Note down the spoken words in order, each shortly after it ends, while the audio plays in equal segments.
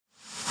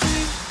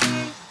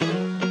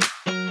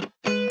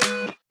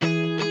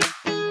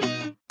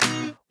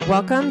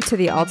Welcome to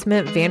the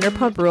Ultimate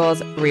Vanderpump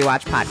Rules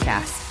Rewatch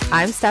Podcast.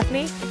 I'm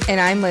Stephanie.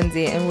 And I'm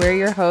Lindsay, and we're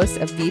your hosts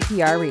of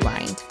VPR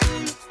Rewind.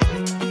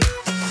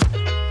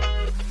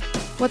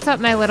 What's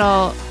up, my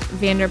little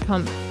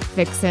Vanderpump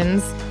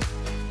vixens?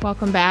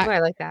 Welcome back. Oh, I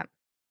like that.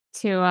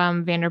 To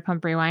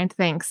Vanderpump Rewind.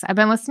 Thanks. I've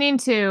been listening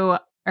to,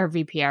 or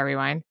VPR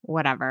Rewind,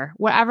 whatever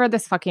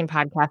this fucking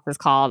podcast is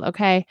called,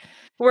 okay?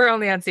 We're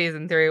only on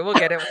season 3. We'll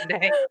get it one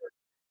day.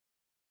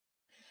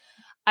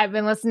 I've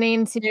been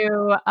listening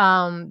to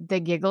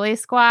the Giggly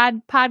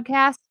Squad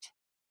podcast.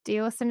 Do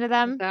you listen to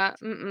them?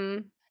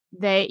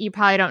 You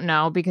probably don't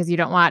know because you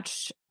don't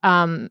watch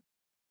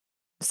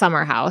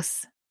Summer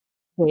House.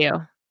 Do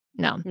you?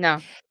 No.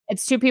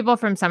 It's 2 people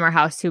from Summer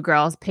House, 2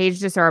 girls, Paige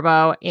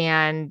DeSorbo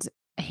and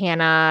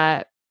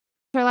Hannah.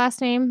 What's her last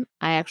name?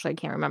 I actually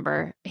can't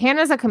remember.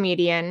 Hannah's a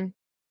comedian.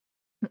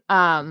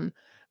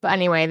 But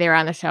anyway, they were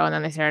on the show and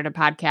then they started a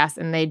podcast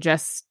and they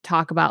just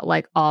talk about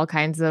like all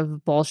kinds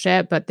of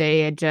bullshit, but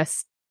they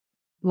just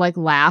like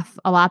laugh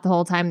a lot the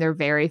whole time. They're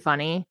very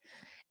funny.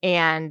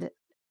 And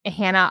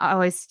Hannah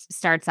always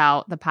starts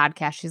out the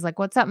podcast. She's like,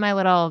 "What's up, my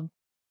little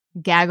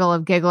gaggle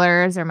of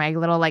gigglers," or my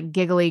little like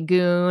giggly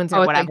goons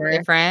or whatever. Like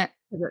different.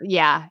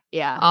 Yeah.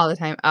 All the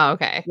time. Oh,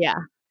 okay. Yeah.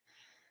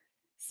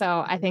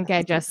 So I think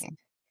that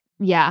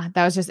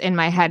was just in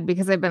my head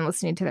because I've been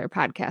listening to their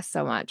podcast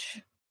so much.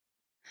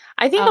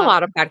 I think a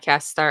lot of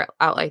podcasts start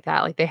out like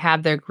that. Like they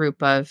have their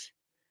group of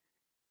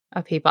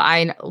people.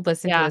 I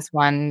listened to this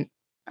one,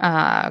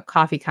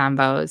 Coffee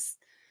Combos,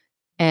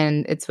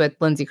 and it's with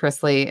Lindsay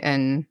Chrisley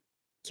and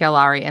Kiel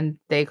Lowry, and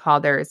they call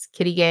theirs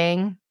Kitty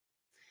Gang.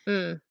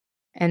 And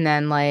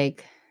then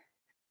like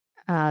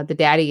the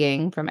Daddy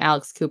Gang from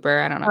Alex Cooper.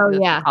 I don't know if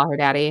they call her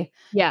Daddy.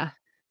 Yeah.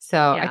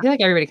 So I feel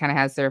like everybody kind of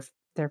has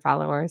their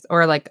followers.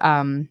 Or like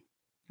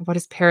what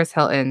is Paris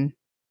Hilton?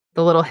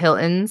 The Little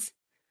Hiltons.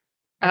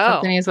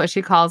 Something is what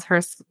she calls her,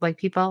 like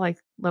people, like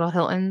Little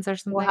Hiltons or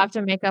something. We'll have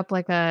to make up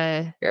like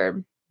a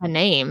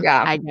name,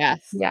 I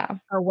guess. Yeah.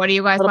 Or what do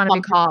you guys want to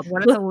be called?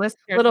 What are the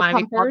listeners want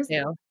to be called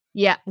to?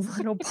 Yeah,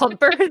 Little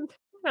Pumpers.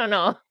 I don't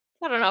know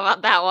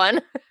about that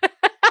one.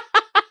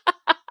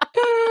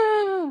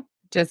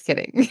 Just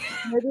kidding.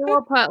 Maybe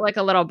we'll put like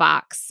a little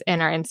box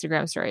in our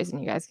Instagram stories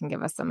and you guys can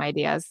give us some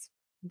ideas.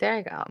 There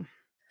you go.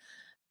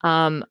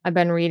 I've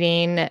been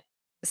reading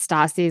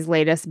Stassi's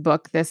latest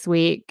book this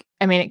week.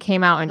 I mean, it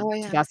came out in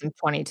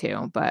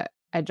 2022, but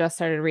I just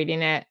started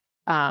reading it,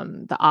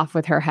 The Off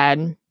With Her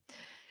Head.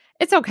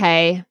 It's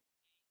okay.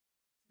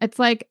 It's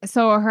like,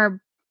 so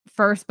her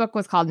first book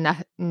was called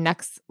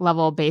Next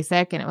Level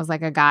Basic, and it was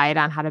like a guide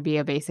on how to be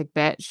a basic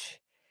bitch.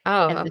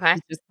 Oh, and okay.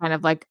 It's just kind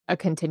of like a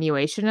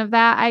continuation of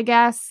that, I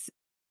guess.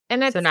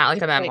 And it's so not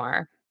like a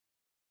memoir.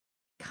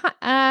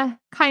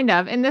 Kind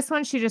of. In this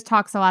one, she just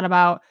talks a lot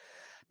about,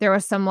 there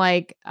was some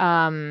like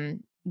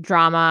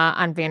drama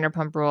on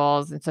Vanderpump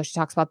Rules, and so she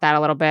talks about that a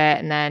little bit,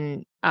 and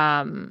then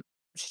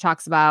she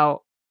talks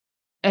about,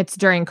 it's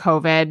during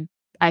COVID,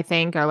 I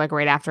think, or like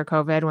right after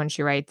COVID when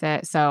she writes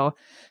it. So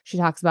she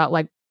talks about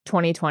like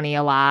 2020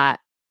 a lot,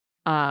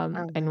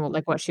 and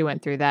like what she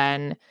went through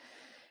then.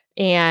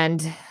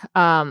 And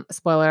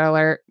spoiler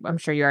alert, I'm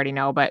sure you already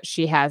know, but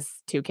she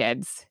has 2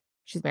 kids.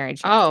 She's married.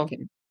 She has 2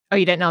 kids. Oh,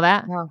 you didn't know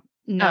that?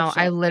 No,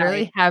 I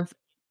literally have.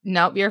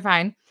 Nope, you're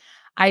fine.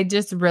 I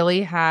just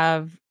really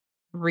have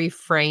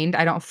refrained.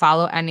 I don't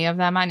follow any of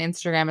them on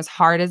Instagram, as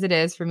hard as it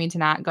is for me to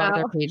not go to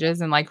their pages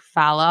and like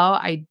follow.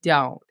 I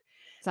don't.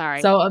 Sorry.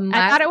 So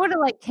I thought it would have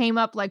like came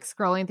up like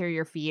scrolling through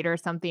your feed or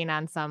something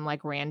on some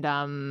like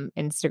random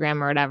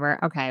Instagram or whatever.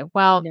 Okay.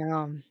 Well,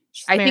 no.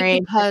 I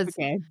think because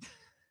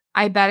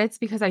I bet it's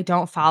because I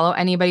don't follow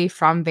anybody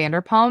from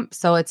Vanderpump,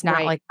 so it's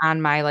not like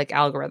on my like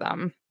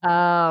algorithm.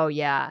 Oh,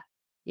 yeah.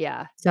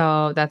 Yeah.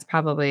 So that's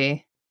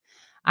probably,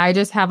 I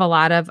just have a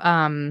lot of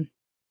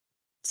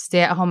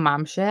stay-at-home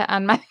mom shit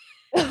on my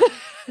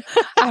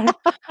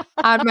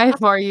on my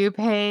For You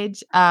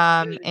page.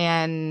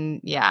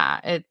 And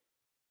yeah,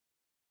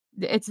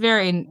 it's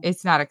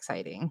not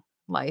exciting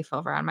life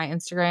over on my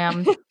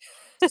Instagram.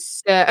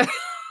 So,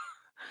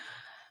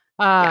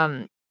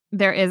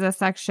 there is a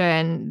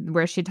section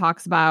where she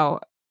talks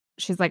about,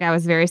 she's like, I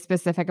was very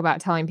specific about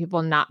telling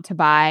people not to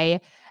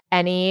buy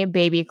any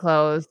baby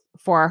clothes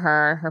for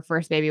her. Her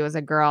first baby was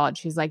a girl. And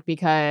she's like,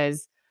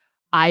 because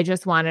I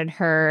just wanted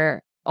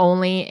her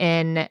only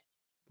in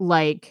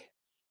like,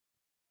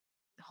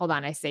 hold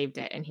on, I saved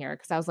it in here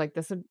because I was like,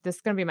 this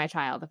is going to be my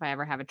child if I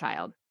ever have a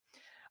child.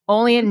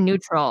 Only in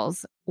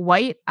neutrals: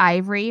 white,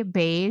 ivory,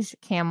 beige,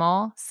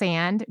 camel,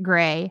 sand,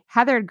 gray,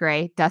 heathered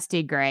gray,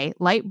 dusty gray,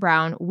 light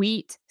brown,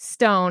 wheat,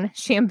 stone,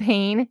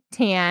 champagne,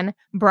 tan,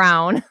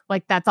 brown.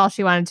 Like that's all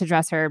she wanted to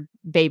dress her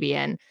baby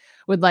in,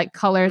 with like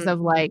colors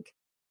of like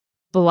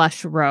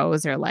blush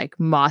rose or like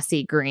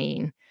mossy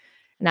green.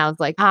 And I was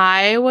like,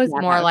 I was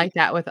more like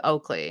that with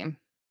Oakley.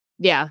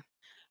 Yeah.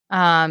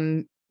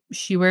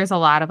 She wears a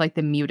lot of like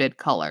the muted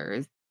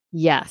colors.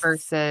 Yes.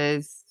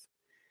 Versus,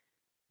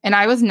 and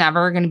I was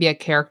never going to be a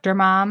character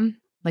mom.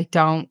 Like,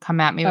 don't come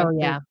at me with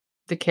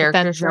the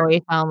character. Then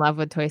Joey fell in love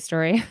with Toy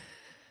Story.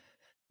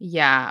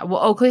 Yeah.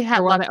 Well, Oakley had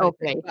loved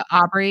Oakley, but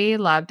Aubrey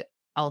loved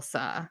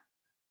Elsa.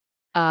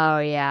 Oh,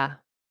 yeah.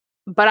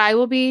 But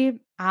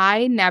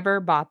I never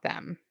bought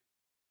them.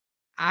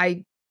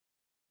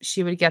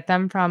 She would get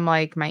them from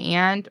like my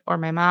aunt or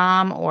my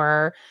mom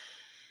or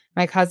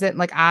my cousin.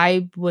 Like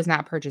I was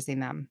not purchasing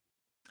them.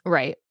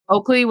 Right.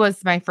 Oakley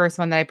was my first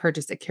one that I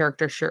purchased a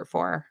character shirt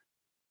for.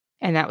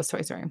 And that was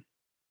Toy Story.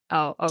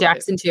 Oh, okay.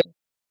 Jackson too.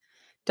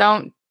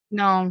 Don't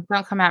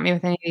come at me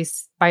with any of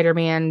these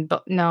Spider-Man.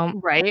 But no,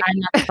 right. I'm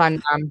not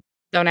fun.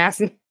 Don't ask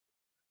me.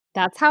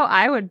 That's how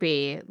I would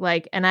be.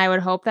 Like, and I would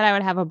hope that I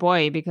would have a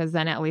boy because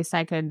then at least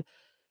I could,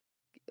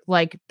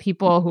 like,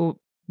 people who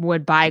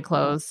would buy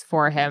clothes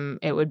for him,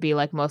 it would be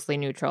like mostly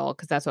neutral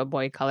because that's what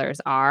boy colors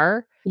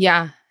are.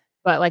 Yeah.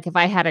 But like if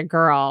I had a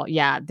girl,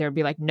 yeah, there'd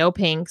be like no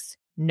pinks,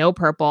 no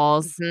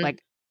purples. Mm-hmm.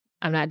 Like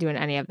I'm not doing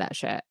any of that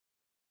shit.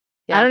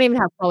 Yeah. I don't even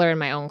have color in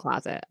my own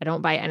closet. I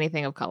don't buy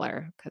anything of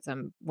color because I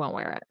won't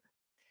wear it.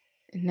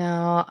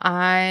 No,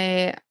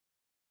 I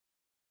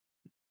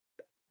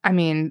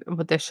mean,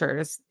 with this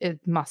shirt is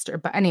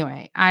mustard. But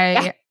anyway,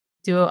 I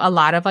do a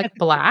lot of like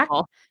black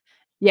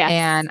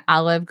and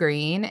olive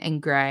green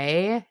and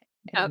gray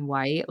and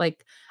white.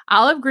 Like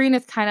olive green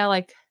is kind of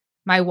like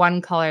my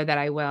one color that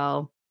I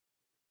will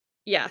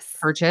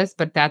purchase,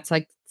 but that's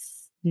like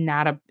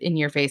not a in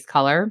your face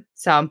color.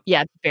 So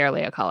yeah, it's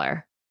barely a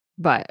color.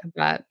 But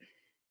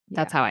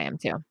that's how I am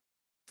too.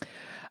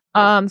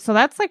 So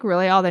that's like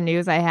really all the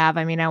news I have.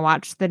 I mean, I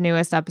watched the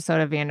newest episode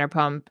of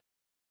Vanderpump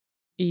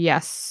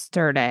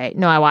yesterday.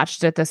 No, I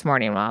watched it this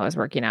morning while I was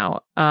working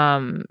out.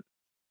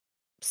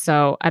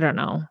 So I don't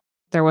know.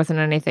 There wasn't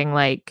anything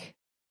like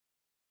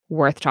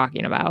worth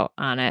talking about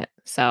on it.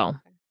 So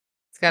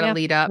it's got to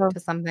lead up to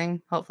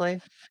something, hopefully.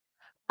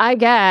 I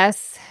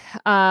guess.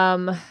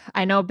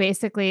 I know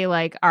basically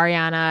like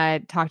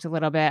Ariana talked a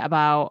little bit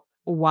about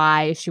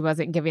why she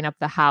wasn't giving up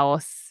the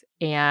house,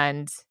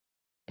 and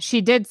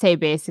she did say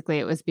basically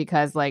it was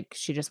because like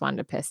she just wanted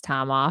to piss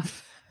Tom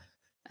off.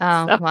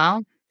 Oh,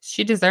 well,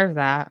 she deserved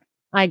that.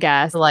 I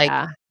guess. To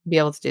like be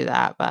able to do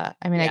that. But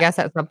I mean, I guess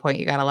at some point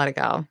you got to let it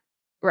go.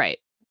 Right.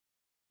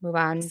 Move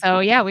on. So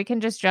yeah, we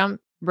can just jump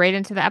right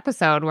into the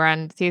episode. We're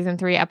on season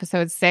 3,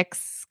 episode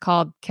 6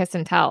 called Kiss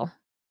and Tell.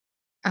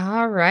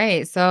 All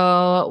right.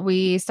 So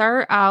we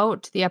start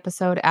out the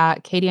episode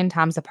at Katie and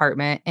Tom's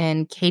apartment,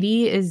 and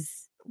Katie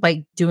is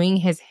like doing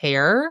his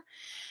hair.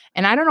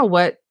 And I don't know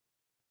what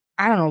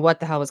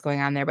the hell was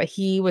going on there, but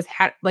he was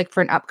like for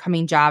an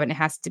upcoming job, and it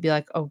has to be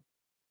like a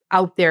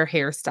out there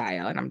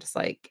hairstyle. And I'm just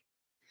like,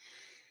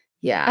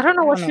 yeah. I don't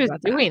know what she was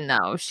doing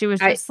though. She was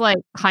just like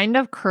kind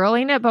of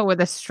curling it, but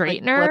with a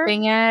straightener. Like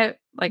flipping it.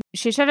 Like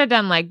she should have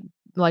done like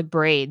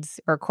braids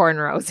or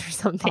cornrows or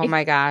something. Oh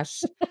my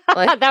gosh.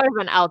 Like, that would have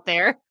been out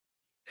there.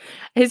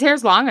 His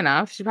hair's long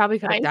enough. She probably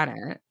could have done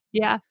it.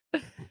 Yeah.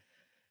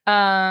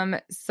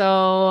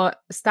 So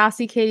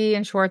Stassi, Katie,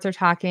 and Schwartz are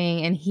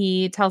talking, and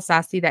he tells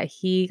Stassi that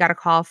he got a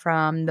call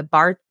from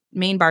the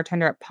main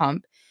bartender at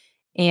Pump,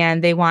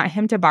 and they want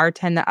him to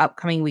bartend the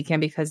upcoming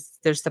weekend because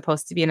there's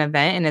supposed to be an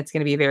event and it's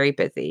going to be very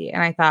busy.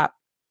 And I thought,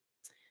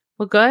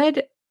 well,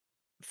 good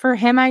for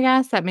him, I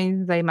guess. That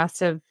means they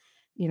must have,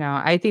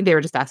 I think they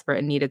were just desperate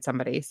and needed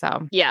somebody.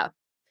 So yeah,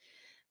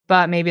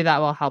 but maybe that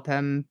will help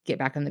him get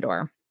back in the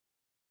door.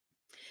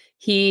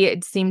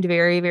 He seemed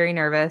very, very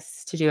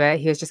nervous to do it.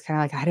 He was just kind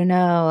of like, I don't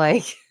know,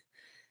 like,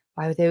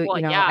 why would they,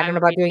 I don't know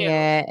about doing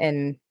it.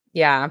 And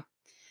yeah.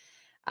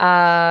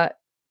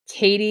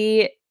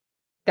 Katie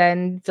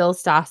then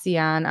fills Stassi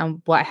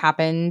on what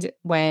happened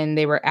when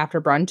they were after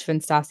brunch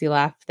when Stassi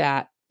left,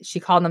 that she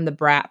called them the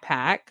Brat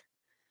Pack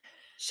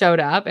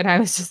showed up. And I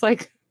was just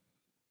like,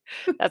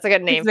 that's a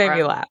good name. Made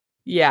me laugh.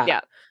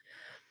 Yeah.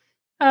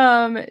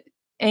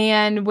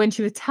 And when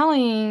she was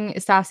telling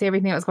Stassi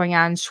everything that was going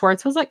on,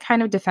 Schwartz was like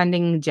kind of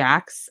defending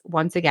Jax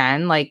once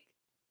again, like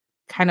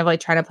kind of like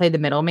trying to play the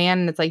middleman.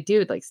 And it's like,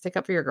 dude, like stick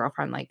up for your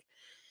girlfriend. Like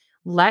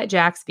let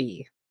Jax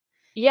be.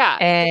 Yeah.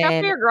 Stick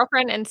up for your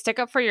girlfriend and stick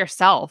up for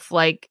yourself.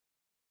 Like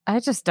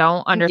I just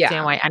don't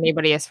understand why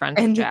anybody is friends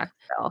with Jax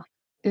still.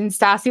 And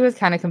Stassi was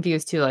kind of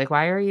confused too. Like,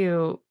 why are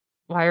you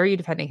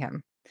defending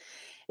him?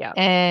 Yeah.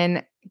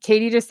 And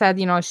Katie just said,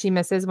 she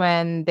misses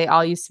when they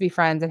all used to be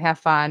friends and have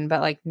fun,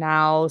 but like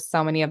now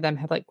so many of them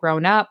have like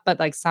grown up, but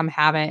like some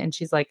haven't. And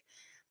she's like,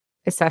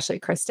 especially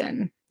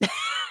Kristen.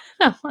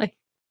 I'm like,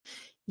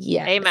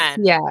 yes.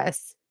 Amen.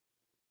 Yes.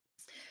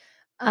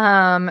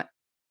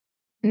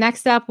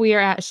 Next up, we are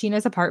at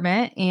Scheana's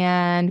apartment,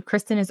 and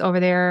Kristen is over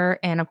there.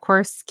 And of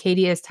course,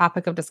 Katie is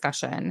topic of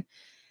discussion.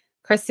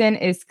 Kristen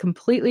is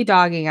completely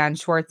dogging on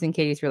Schwartz and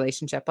Katie's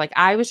relationship. Like,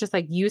 I was just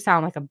like, you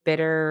sound like a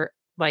bitter,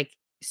 like,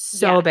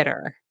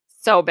 bitter.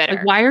 So bitter.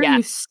 Like, why are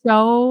you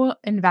so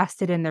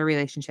invested in their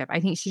relationship? I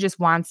think she just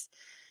wants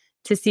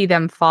to see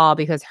them fall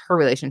because her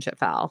relationship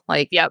fell.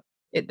 Like,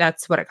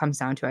 that's what it comes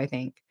down to, I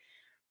think.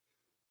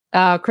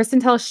 Kristen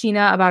tells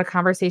Scheana about a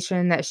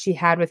conversation that she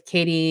had with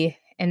Katie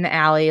in the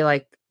alley,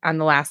 like on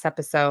the last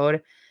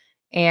episode.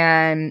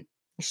 And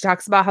she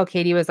talks about how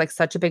Katie was like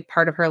such a big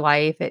part of her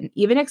life, and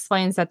even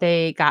explains that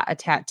they got a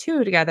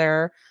tattoo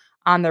together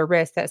on their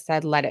wrist that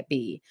said, "Let it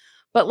be."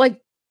 But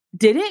like,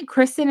 didn't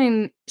Kristen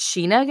and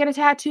Scheana get a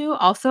tattoo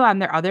also on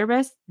their other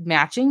wrist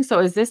matching? So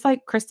is this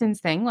like Kristen's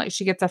thing? Like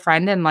she gets a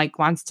friend and like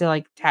wants to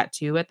like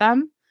tattoo with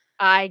them?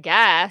 I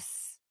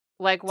guess.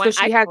 Like So when I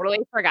she has totally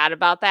forgot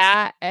about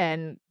that.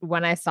 And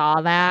when I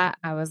saw that,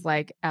 I was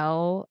like,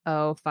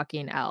 L-O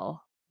fucking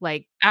L.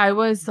 Like, I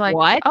was like,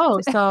 what? "Oh,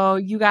 so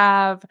you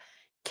have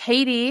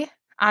Katie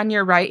on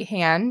your right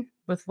hand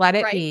with Let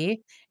It Right.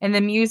 Be, and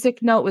the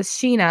music note was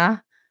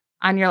Scheana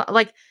on your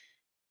like."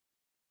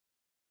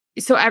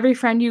 So every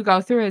friend you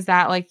go through, is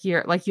that like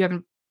you're like you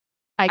haven't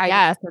I I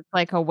guess it's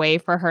like a way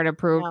for her to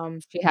prove um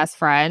she has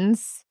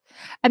friends.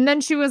 And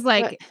then she was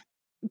but like,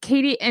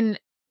 Katie, and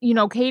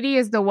Katie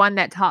is the one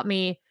that taught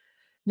me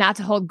not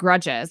to hold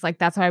grudges. Like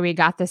that's why we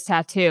got this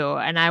tattoo.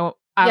 And I was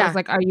yeah,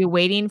 like, are you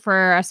waiting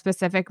for a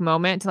specific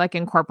moment to like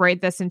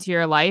incorporate this into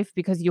your life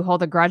because you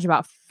hold a grudge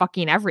about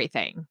fucking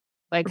everything?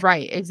 Like,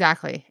 right,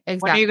 exactly, when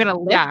are you gonna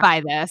live yeah.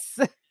 by this?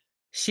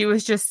 She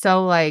was just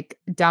so like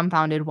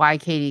dumbfounded why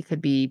Katie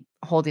could be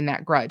holding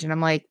that grudge, and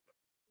I'm like,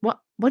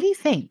 What do you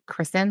think,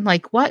 Kristen?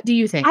 Like, what do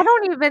you think?" I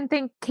don't even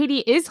think Katie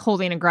is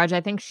holding a grudge.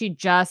 I think she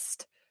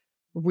just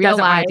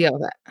Doesn't wanna realized, deal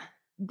with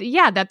it.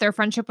 yeah, that their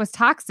friendship was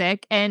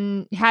toxic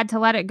and had to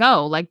let it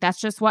go. Like that's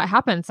just what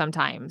happens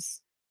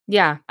sometimes.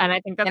 Yeah, And I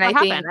think that's and what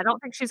happened. I don't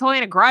think she's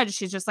holding a grudge.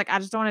 She's just like, I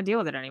just don't want to deal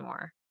with it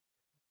anymore.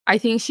 I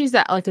think she's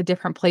at, like, a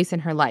different place in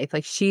her life,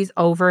 like, she's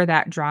over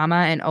that drama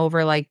and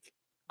over, like,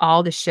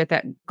 all the shit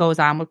that goes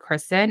on with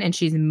Kristen, and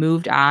she's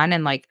moved on,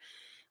 and, like,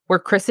 where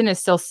Kristen is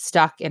still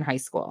stuck in high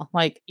school,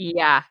 like,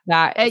 Yeah.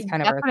 that is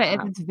kind of That's where it's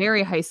what at. it's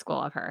very high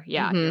school of her.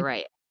 Yeah, you're Mhm.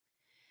 right.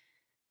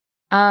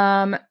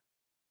 Um,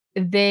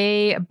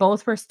 they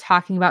both were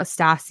talking about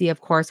Stassi,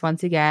 of course,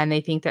 once again,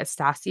 they think that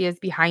Stassi is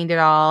behind it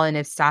all, and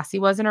if Stassi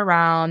wasn't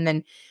around,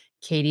 then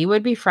Katie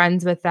would be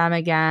friends with them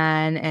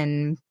again,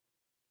 and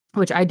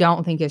which I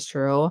don't think is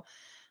true.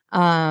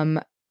 Um,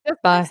 Does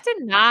but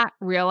Kristen not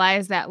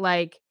realize that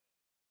like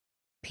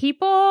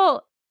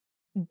people,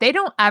 they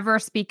don't ever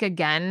speak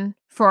again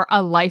for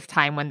a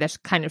lifetime when this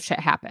kind of shit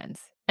happens.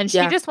 And she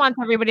yeah, just wants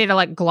everybody to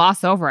like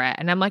gloss over it.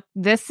 And I'm like,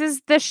 this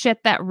is the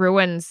shit that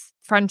ruins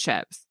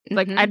friendships.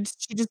 Like mhm,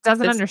 she just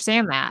doesn't this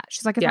understand that.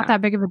 She's like, it's not yeah,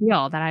 that big of a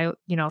deal that I,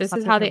 this is slept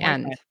with how your they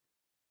boyfriend. end.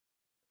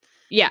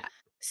 Yeah.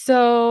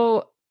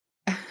 So,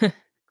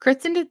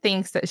 Kristen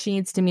thinks that she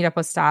needs to meet up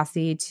with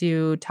Stassi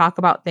to talk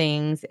about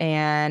things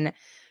and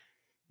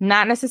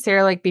not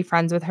necessarily like be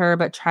friends with her,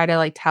 but try to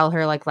like tell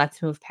her like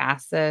let's move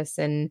past this.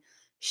 And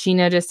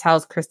Scheana just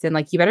tells Kristen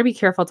like you better be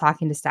careful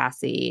talking to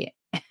Stassi.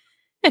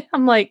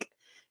 I'm like,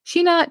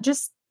 Scheana,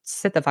 just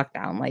sit the fuck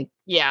down, like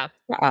Yeah.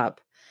 shut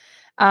up.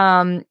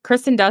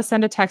 Kristen does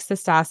send a text to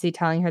Stassi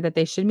telling her that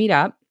they should meet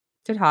up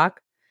to talk.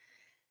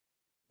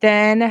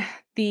 Then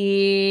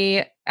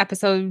the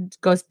episode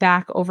goes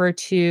back over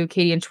to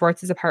Katie and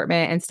Schwartz's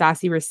apartment, and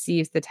Stassi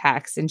receives the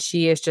text, and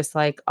she is just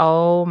like,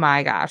 "Oh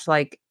my gosh!"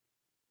 Like,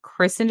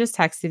 Kristen just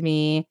texted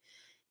me.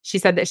 She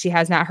said that she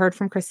has not heard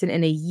from Kristen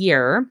in a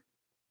year,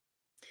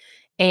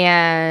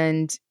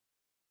 and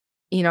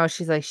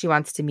she's like, she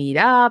wants to meet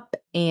up,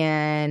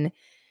 and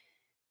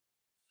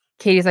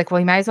Katie's like, "Well,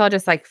 you might as well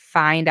just like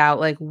find out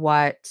like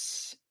what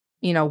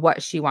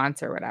she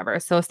wants or whatever."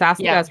 So Stassi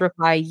Yeah. does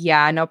reply,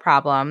 "Yeah, no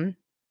problem."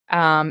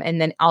 And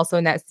then also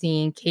in that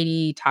scene,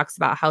 Katie talks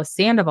about how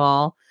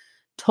Sandoval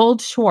told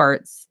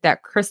Schwartz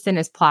that Kristen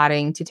is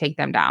plotting to take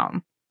them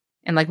down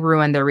and like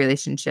ruin their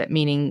relationship,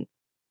 meaning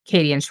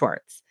Katie and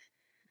Schwartz.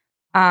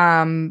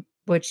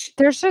 Which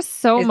There's just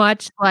so is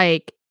much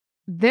like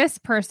this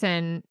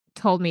person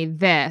told me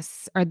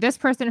this, or this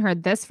person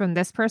heard this from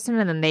this person,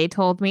 and then they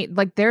told me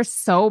like there's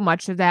so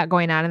much of that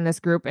going on in this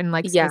group, and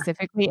like yeah,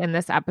 specifically in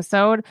this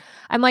episode.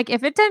 I'm like,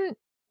 if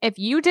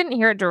you didn't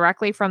hear it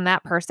directly from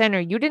that person or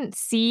you didn't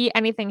see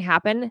anything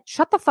happen,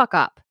 shut the fuck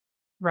up.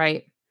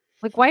 right.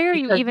 Like, why are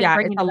you Because even yeah, it's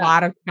bringing a it up?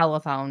 lot of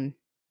telephone.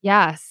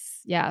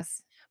 Yes,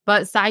 yes.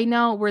 But side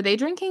note, were they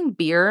drinking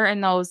beer in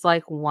those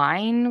like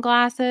wine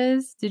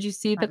glasses? Did you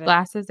see I the didn't.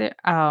 glasses there?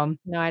 No,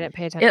 I didn't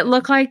pay It attention.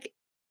 looked like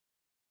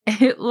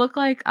it looked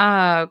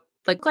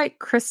like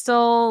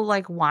crystal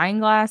like wine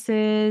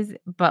glasses,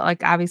 but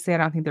like obviously I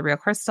don't think they're real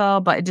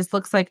crystal, but it just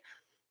looks like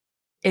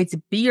it's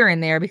beer in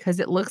there because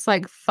it looks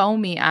like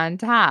foamy on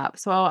top.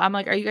 So I'm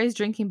like, are you guys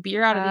drinking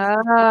beer out of these?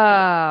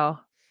 Oh, I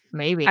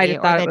maybe, just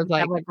or thought it they was just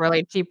have like like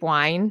really cheap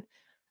wine.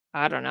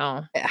 I don't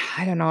know.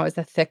 I don't know, it was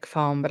a thick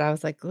foam, but I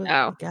was like, oh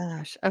Oh,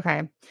 gosh.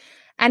 Okay.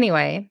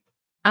 Anyway,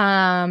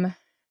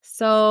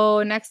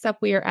 so next up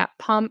we are at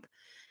Pump.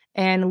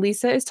 And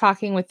Lisa is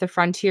talking with the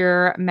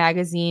Frontier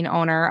magazine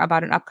owner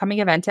about an upcoming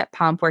event at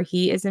Pump where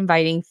he is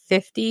inviting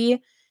 50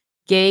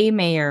 gay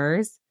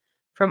mayors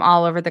from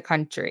all over the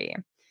country.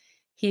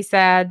 He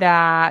said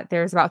that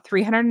there's about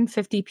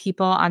 350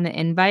 people on the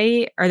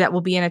invite or that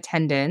will be in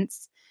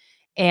attendance,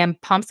 and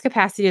Pump's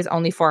capacity is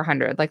only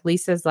 400. Like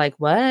Lisa's like,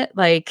 what?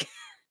 Like,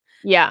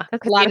 yeah,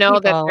 that's a because lot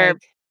of that people. there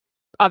Like,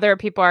 other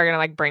people are gonna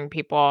like bring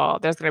people.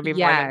 There's gonna be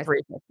more than yes.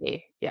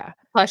 350. Yeah,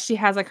 Plus, she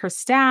has like her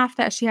staff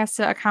that she has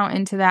to account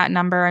into that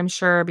number, I'm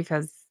sure,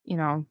 because,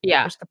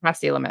 yeah, there's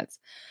capacity limits.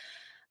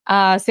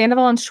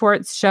 Sandoval and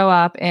Schwartz show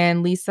up,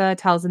 and Lisa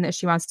tells them that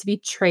she wants to be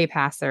tray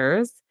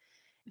passers.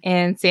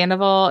 And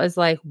Sandoval is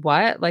like,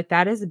 what? Like,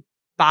 that is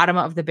bottom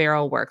of the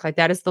barrel work. Like,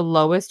 that is the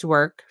lowest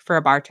work for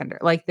a bartender.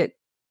 Like, that,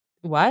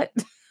 what?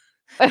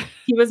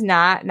 He was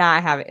not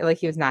having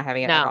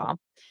it at all.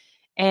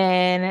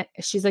 And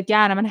she's like,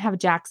 yeah, and I'm going to have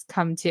Jax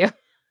come too.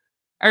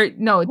 Or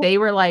no, they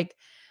were like,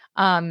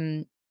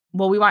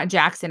 well, we want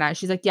Jackson on.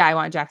 She's like, yeah, I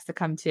want Jax to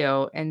come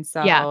too. And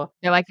so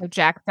they're like, if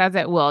Jax does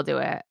it, we'll do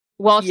it.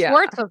 Well,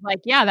 Schwartz was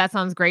like, yeah, that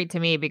sounds great to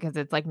me because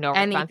it's like no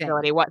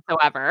responsibility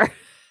whatsoever.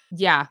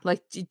 Yeah,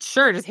 like,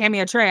 sure, just hand me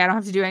a tray. I don't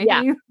have to do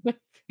anything.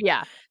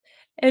 Yeah.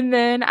 And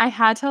then I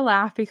had to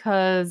laugh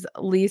because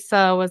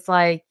Lisa was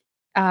like,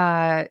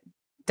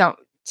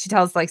 she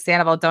tells like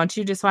Sandoval, don't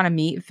you just want to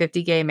meet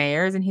 50 gay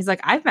mayors? And he's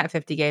like, I've met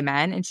 50 gay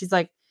men. And she's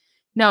like,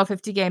 no,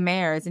 50 gay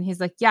mayors. And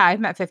he's like, yeah, I've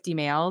met 50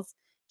 males.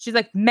 She's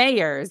like,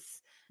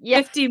 mayors.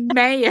 Yeah. 50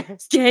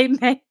 mayors, gay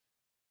mayors.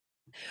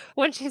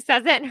 When she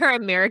says it in her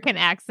American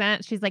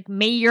accent, she's like,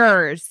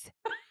 mayors.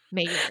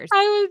 Mayors.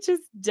 I was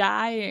just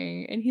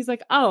dying. And he's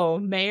like, oh,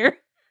 mayor.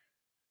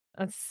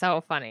 That's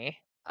so funny.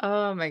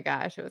 Oh my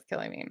gosh, it was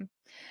killing me.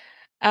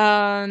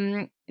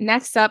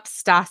 Next up,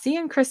 Stassi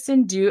and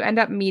Kristen do end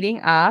up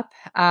meeting up.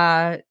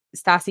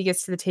 Stassi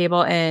gets to the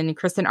table and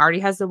Kristen already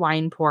has the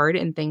wine poured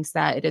and thinks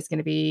that it is going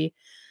to be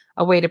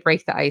a way to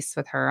break the ice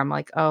with her. I'm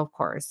like, oh, of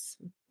course.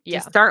 Yeah.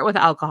 Just start with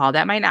alcohol.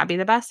 That might not be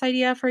the best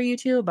idea for you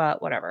two,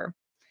 but whatever.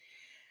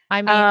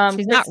 I mean,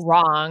 she's not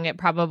wrong. It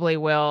probably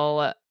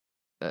will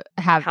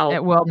help.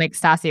 It will make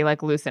Stassi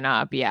like loosen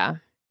up. Yeah.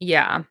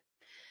 Yeah.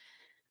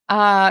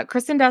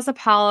 Kristen does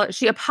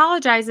she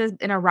apologizes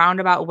in a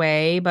roundabout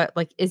way, but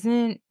like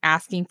isn't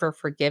asking for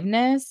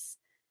forgiveness.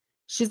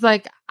 She's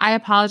like, I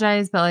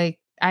apologize, but like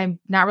I'm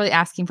not really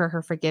asking for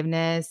her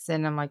forgiveness.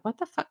 And I'm like, what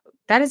the fuck?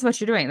 That is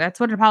what you're doing. That's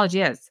what an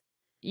apology is.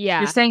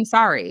 Yeah. You're saying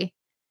sorry.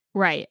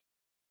 Right.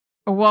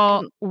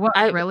 Well,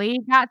 what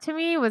really got to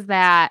me was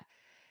that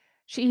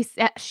she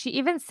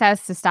even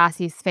says to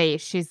Stassi's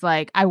face, she's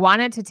like, I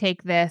wanted to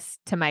take this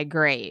to my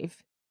grave.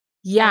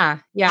 Yeah.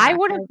 And yeah. I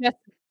would have just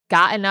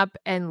gotten up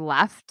and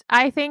left,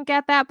 I think,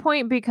 at that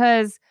point,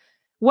 because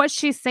what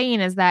she's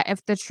saying is that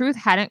if the truth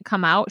hadn't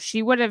come out,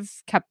 she would have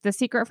kept the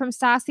secret from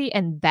Stassi,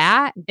 and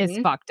that is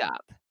fucked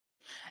up.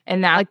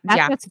 And that, like,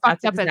 that's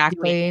fucked up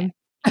exactly.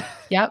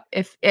 Yep.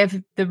 If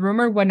the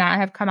rumor would not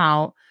have come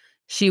out,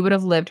 she would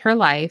have lived her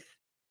life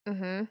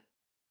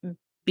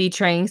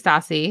betraying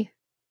Stassi.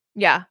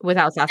 Yeah.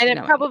 Without Stassi knowing. And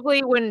it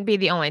probably wouldn't be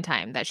the only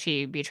time that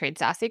she betrayed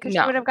Stassi because she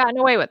would have gotten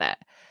away with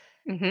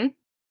it.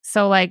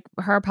 So, like,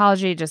 her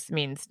apology just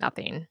means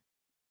nothing.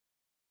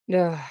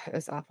 Ugh, it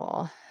was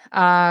awful.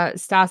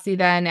 Stassi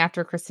then,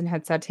 after Kristen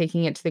had said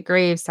taking it to the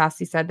grave,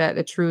 Stassi said that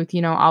the truth,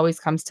 always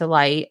comes to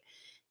light.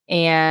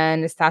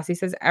 And Stassi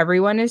says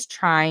everyone is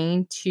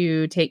trying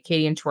to take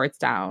Katie and Schwartz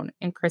down.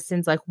 And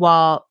Kristen's like,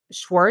 well,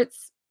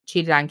 Schwartz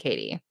cheated on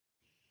Katie.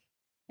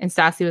 And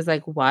Stassi was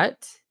like,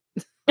 what?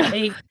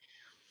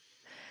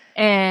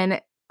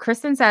 And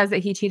Kristen says that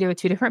he cheated with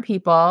two different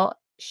people.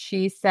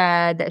 She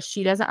said that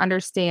she doesn't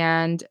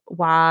understand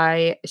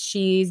why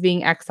she's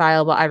being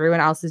exiled while everyone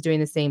else is doing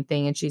the same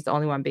thing and she's the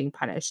only one being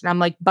punished. And I'm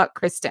like, but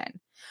Kristen,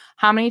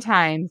 how many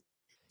times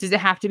does it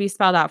have to be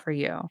spelled out for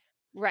you?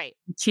 Right.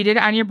 You cheated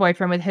on your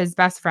boyfriend with his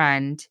best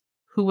friend,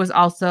 who was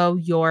also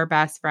your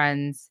best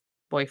friend's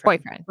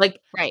boyfriend. Like,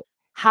 right.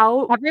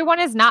 How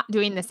everyone is not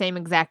doing the same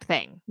exact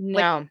thing.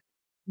 No. Like,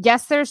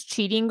 yes, there's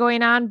cheating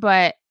going on,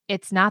 but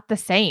it's not the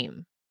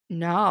same.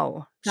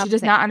 No, she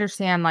does not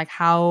understand like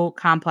how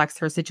complex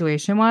her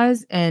situation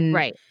was. And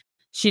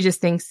she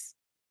just thinks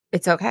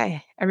it's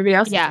okay. Everybody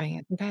else is doing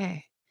it. It's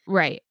okay.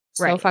 Right.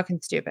 So fucking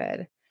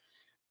stupid.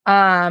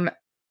 Stassi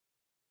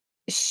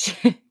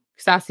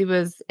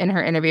was in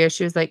her interview.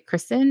 She was like,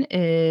 Kristen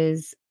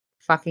is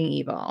fucking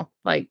evil.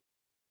 Like,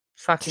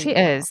 fucking She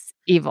is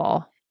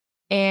evil.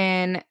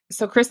 And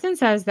so Kristen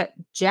says that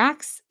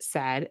Jax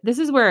said, this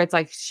is where it's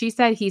like, she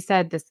said, he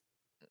said this.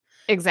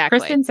 Exactly.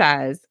 Kristen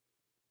says,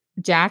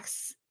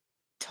 Jax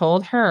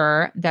told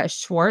her that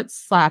Schwartz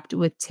slept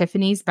with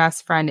Tiffany's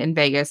best friend in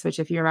Vegas, which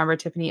if you remember,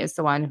 Tiffany is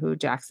the one who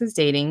Jax is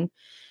dating.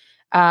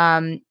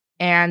 And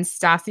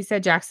Stassi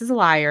said Jax is a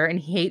liar and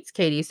he hates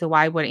Katie. So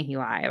why wouldn't he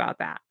lie about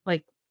that?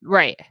 Like,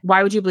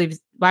 why would you believe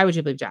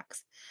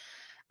Jax?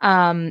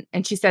 And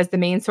she says the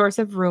main source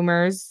of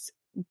rumors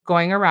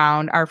going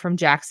around are from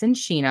Jax and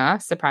Scheana.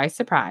 Surprise,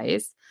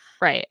 surprise.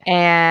 Right.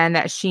 And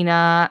that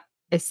Scheana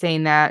is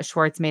saying that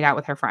Schwartz made out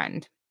with her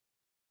friend.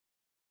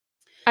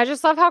 I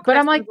just love how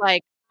Kristen's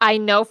like, I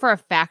know for a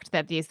fact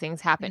that these things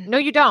happen. No,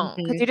 you don't,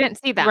 because you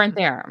didn't see them. You weren't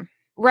there.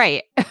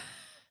 Right.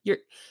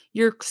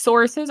 Your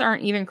sources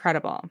aren't even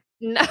credible.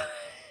 No.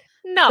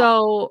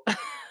 So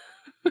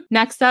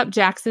next up,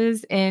 Jax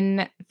is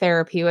in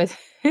therapy with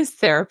his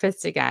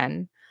therapist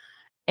again.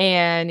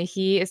 And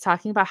he is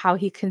talking about how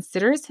he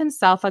considers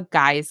himself a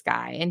guy's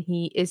guy and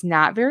he is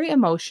not very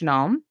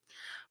emotional.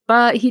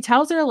 But he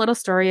tells her a little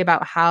story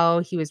about how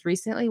he was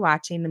recently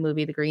watching the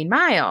movie The Green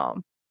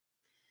Mile.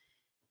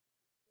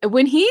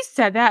 when he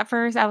said that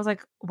first, I was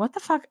like, what the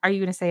fuck are you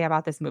going to say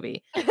about this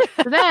movie?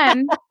 So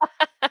then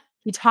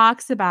he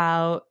talks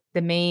about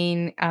the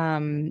main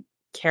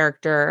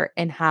character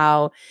and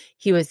how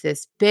he was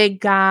this big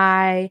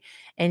guy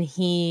and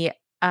he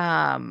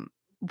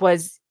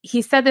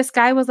said this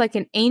guy was like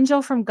an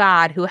angel from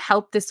God who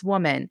helped this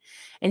woman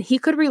and he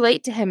could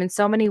relate to him in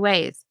so many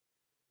ways.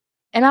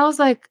 And I was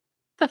like,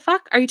 the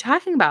fuck are you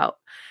talking about?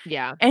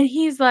 Yeah. And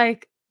he's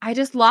like, I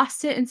just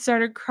lost it and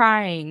started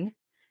crying.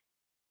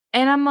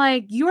 And I'm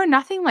like, you are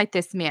nothing like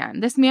this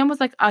man. This man was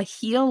like a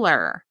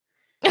healer.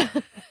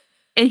 And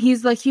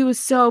he's like, he was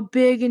so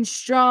big and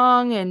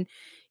strong. And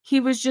he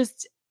was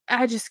just,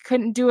 I just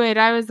couldn't do it.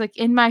 I was like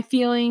in my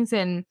feelings.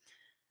 And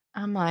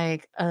I'm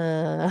like,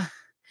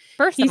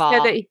 First he of all,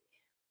 said that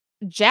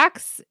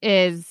Jax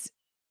is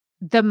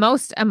the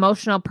most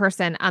emotional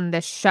person on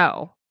this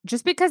show.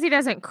 Just because he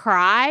doesn't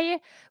cry,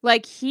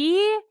 like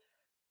he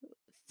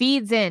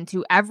feeds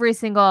into every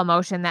single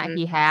emotion that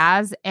he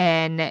has,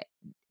 and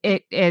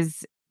it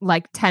is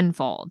like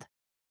tenfold.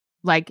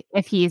 Like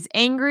if he's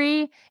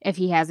angry, if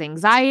he has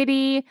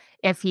anxiety,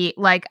 if he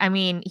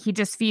he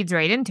just feeds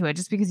right into it.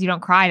 Just because you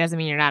don't cry doesn't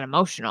mean you're not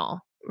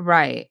emotional.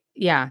 right.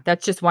 Yeah.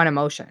 That's just one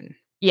emotion.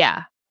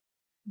 Yeah.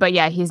 But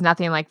yeah, he's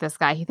nothing like this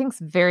guy. He thinks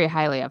very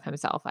highly of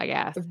himself, I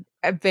guess.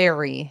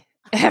 Very.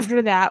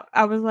 After that,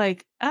 I was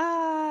like,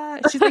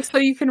 she's like, so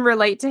you can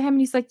relate to him? And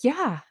he's like,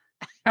 yeah.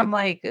 I'm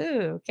like,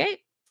 ooh, okay.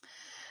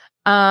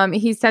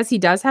 He says he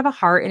does have a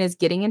heart and is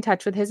getting in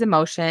touch with his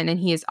emotion, and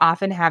he is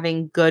often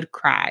having good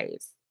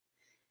cries.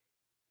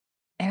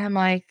 And I'm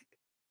like,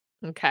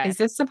 Okay. is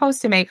this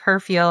supposed to make her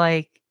feel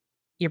like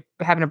you're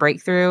having a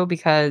breakthrough?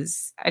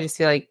 Because I just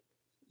feel like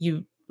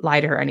you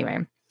lied to her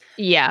anyway.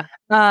 Yeah.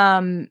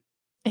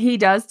 He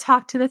does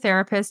talk to the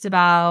therapist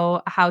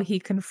about how he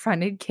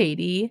confronted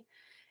Katie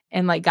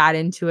and like got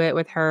into it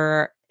with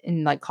her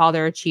and like called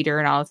her a cheater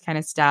and all this kind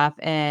of stuff.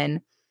 And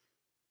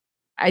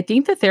I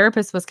think the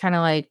therapist was kind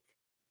of like,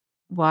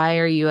 why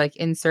are you like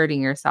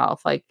inserting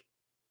yourself? Like,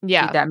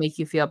 did that make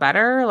you feel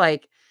better?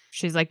 Like,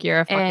 she's like,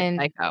 you're a fucking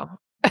psycho.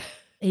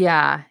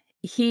 Yeah.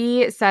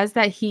 He says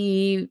that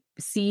he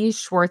sees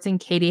Schwartz and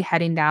Katie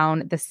heading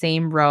down the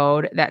same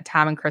road that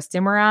Tom and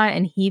Kristen were on,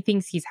 and he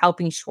thinks he's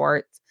helping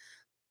Schwartz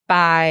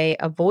by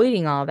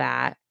avoiding all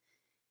that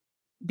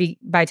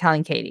by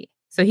telling Katie.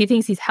 So he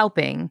thinks he's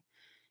helping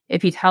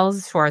if he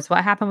tells Schwartz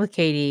what happened with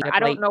Katie. I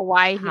don't know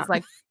why he's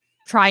like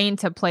trying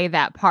to play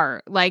that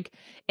part. Like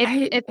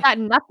it's got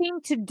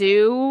nothing to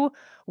do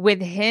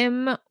with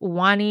him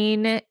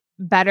wanting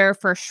better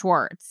for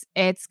Schwartz.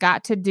 It's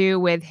got to do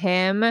with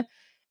him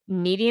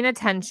needing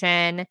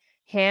attention,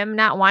 him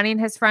not wanting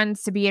his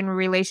friends to be in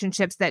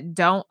relationships that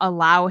don't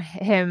allow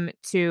him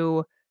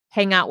to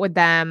hang out with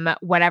them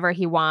whatever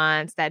he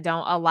wants, that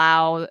don't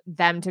allow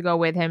them to go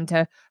with him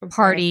to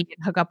party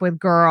and hook up with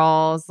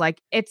girls.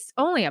 Like it's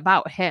only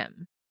about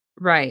him.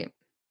 Right.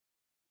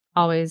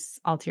 Always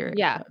ulterior.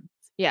 Yeah.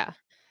 Yeah.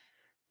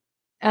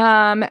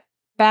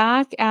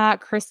 Back at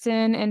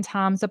Kristen and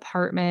Tom's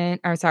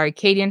apartment, or sorry,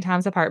 Katie and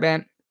Tom's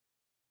apartment,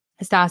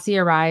 Stassi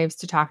arrives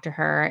to talk to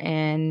her,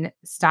 and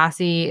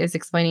Stassi is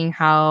explaining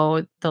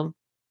how the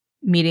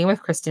meeting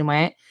with Kristen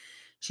went.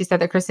 She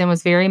said that Kristen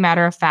was very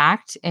matter of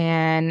fact,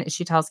 and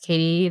she tells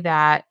Katie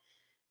that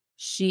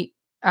she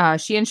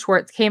and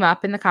Schwartz came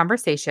up in the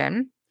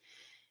conversation,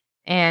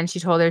 and she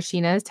told her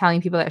Scheana is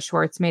telling people that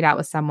Schwartz made out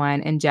with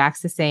someone, and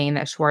Jax is saying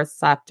that Schwartz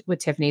slept with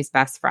Tiffany's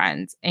best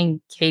friend. And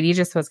Katie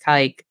just was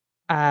like,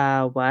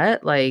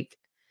 what? Like,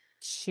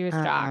 she was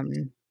shocked.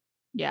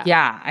 Yeah.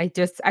 Yeah.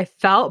 I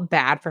felt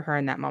bad for her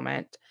in that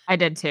moment. I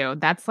did too.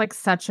 That's like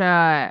such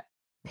a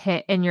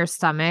pit in your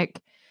stomach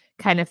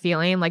kind of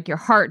feeling, like your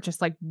heart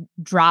just like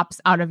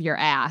drops out of your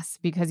ass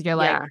because you're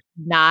like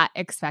not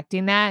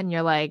expecting that. And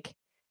you're like,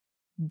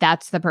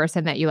 that's the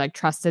person that you like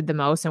trusted the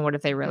most. And what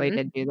if they really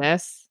did do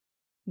this?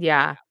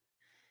 Yeah.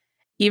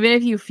 Even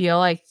if you feel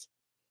like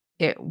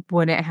it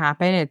wouldn't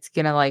happen, it's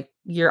gonna like,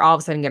 you're all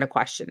of a sudden gonna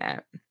question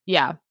it.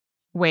 Yeah.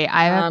 Wait,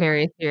 I have a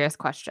very serious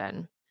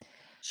question.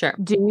 Sure.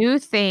 Do you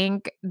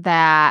think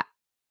that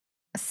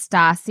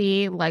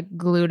Stassi like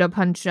glued a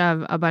bunch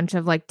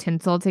of like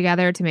tinsel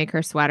together to make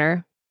her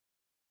sweater?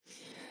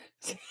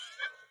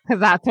 Because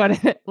that's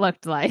what it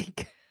looked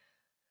like.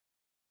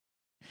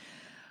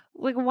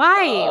 Like,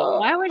 why?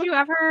 Why would you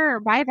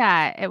ever buy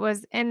that? It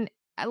was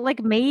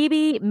like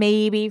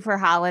maybe for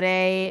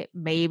holiday,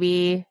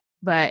 maybe,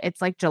 but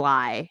it's like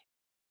July.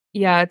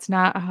 Yeah, it's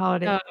not a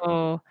holiday.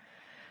 So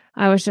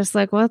I was just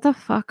like, what the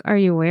fuck are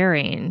you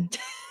wearing?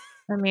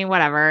 I mean,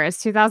 whatever.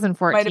 It's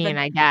 2014,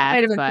 I guess.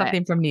 Might have been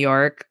something from New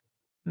York.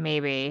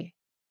 Maybe.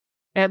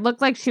 It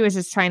looked like she was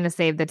just trying to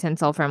save the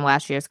tinsel from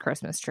last year's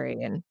Christmas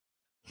tree and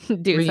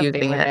do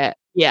something with it.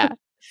 Yeah.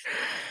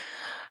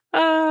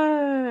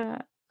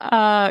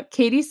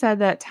 Katie said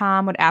that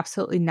Tom would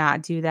absolutely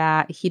not do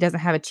that. He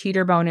doesn't have a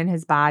cheater bone in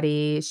his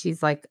body.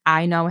 She's like,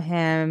 I know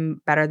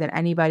him better than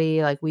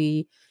anybody. Like,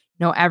 we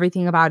know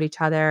everything about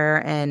each other.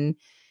 And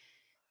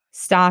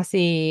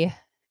Stassi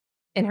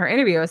in her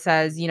interview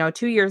says,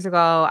 2 years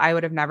ago, I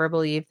would have never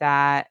believed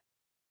that,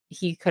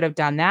 he could have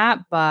done that,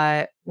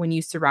 but when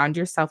you surround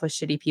yourself with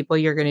shitty people,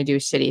 you're going to do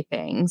shitty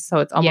things. So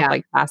it's almost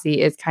like Stassi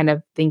is kind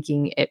of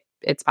thinking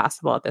it's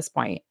possible at this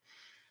point.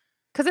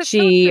 Because it's so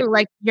true.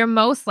 Like, you're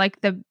most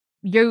like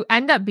you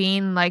end up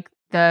being like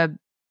the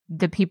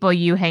people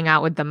you hang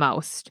out with the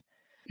most.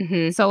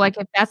 Mm-hmm. So, like,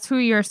 if that's who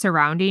you're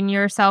surrounding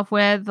yourself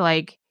with,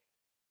 like,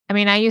 I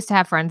mean, I used to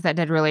have friends that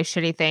did really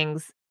shitty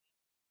things,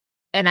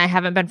 and I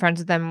haven't been friends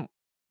with them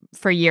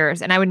for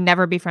years, and I would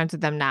never be friends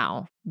with them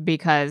now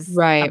because of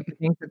the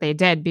things that they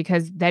did,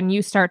 because then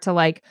you start to,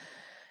 like,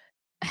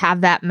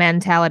 have that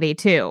mentality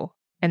too,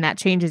 and that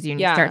changes you,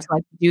 and you start to,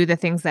 like, do the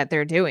things that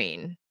they're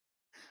doing.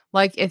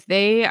 Like, if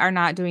they are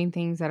not doing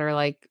things that are,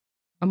 like,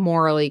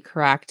 morally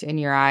correct in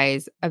your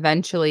eyes,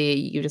 eventually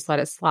you just let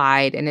it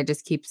slide, and it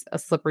just keeps a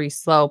slippery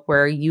slope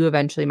where you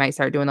eventually might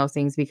start doing those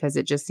things because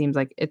it just seems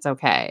like it's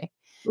okay.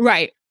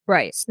 Right.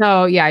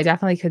 So, yeah, I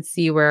definitely could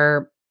see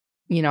where,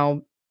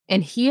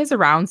 and he is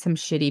around some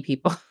shitty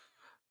people.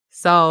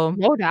 So,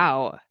 no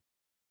doubt.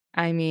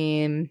 I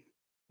mean,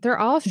 they're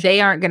all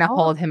they aren't going to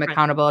hold him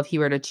accountable if he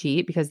were to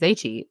cheat because they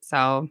cheat.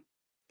 So,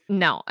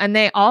 no. And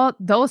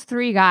those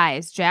three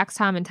guys, Jax,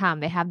 Tom, and Tom,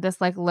 they have this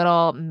like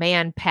little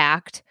man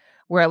pact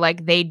where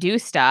like they do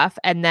stuff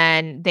and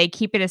then they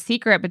keep it a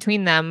secret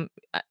between them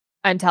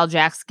until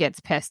Jax gets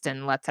pissed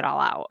and lets it all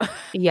out.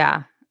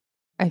 Yeah.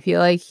 I feel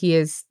like he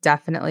is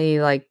definitely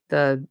like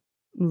the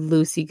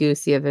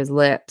loosey-goosey of his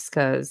lips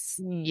because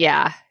he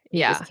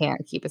just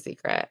can't keep a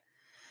secret.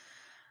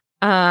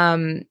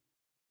 Stassi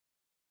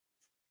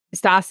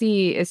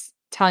is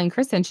telling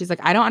Kristen, she's like,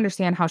 I don't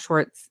understand how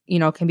Schwartz,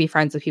 can be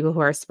friends with people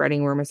who are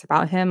spreading rumors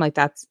about him. Like,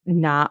 that's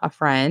not a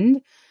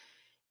friend.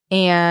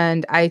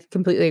 And I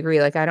completely agree.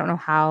 Like, I don't know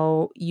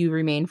how you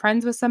remain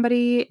friends with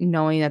somebody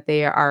knowing that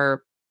they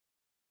are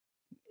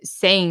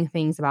saying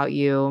things about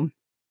you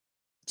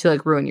to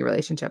like ruin your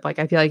relationship. Like,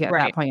 I feel like at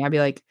that point, I'd be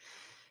like,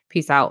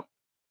 peace out.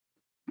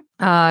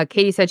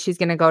 Katie said she's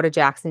going to go to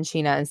Jax and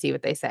Scheana and see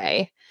what they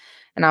say.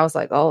 And I was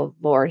like, oh,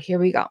 Lord, here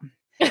we go.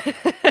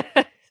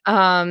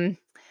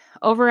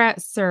 Over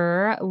at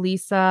Sir,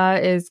 Lisa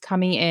is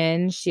coming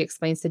in. She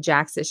explains to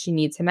Jax that she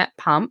needs him at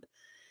Pump.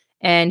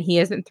 And he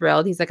isn't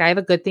thrilled. He's like, I have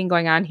a good thing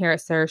going on here at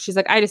Sir. She's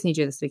like, I just need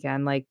you this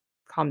weekend. Like,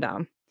 calm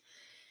down.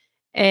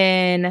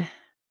 And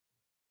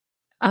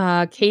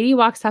Katie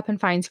walks up and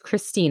finds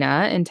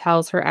Christina and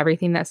tells her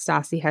everything that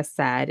Stassi has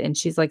said. And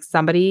she's like,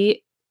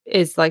 somebody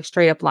is like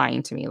straight up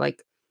lying to me.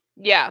 Like,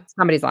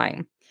 somebody's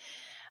lying.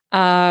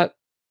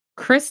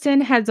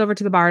 Kristen heads over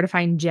to the bar to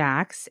find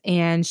Jax,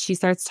 and she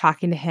starts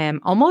talking to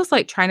him, almost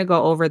like trying to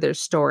go over their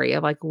story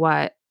of like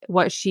what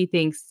she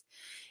thinks.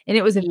 And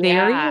it was a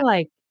very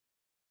like,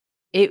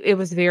 it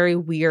was a very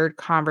weird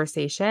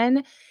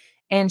conversation.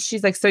 And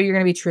she's like, so you're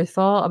going to be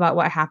truthful about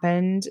what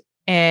happened?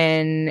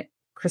 And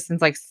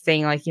Kristen's like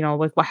saying like,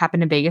 like what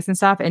happened in Vegas and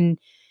stuff. And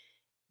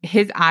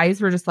his eyes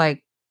were just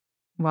like,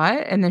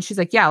 what? And then she's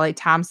like, yeah, like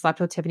Tom slept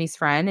with Tiffany's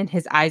friend. And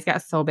his eyes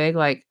got so big,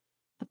 like,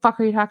 the fuck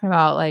are you talking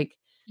about? Like,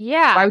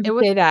 why would you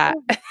say that?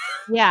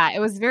 It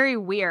was very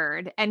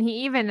weird. And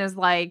he even is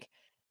like,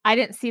 I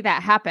didn't see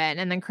that happen.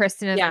 And then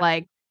Kristen is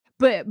like,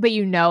 but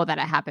you know that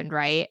it happened,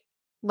 right?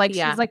 Like,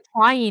 she's like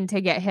trying to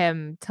get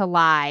him to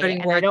lie.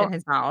 Putting words in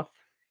his mouth.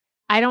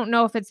 I don't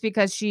know if it's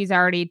because she's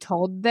already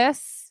told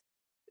this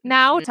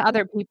now to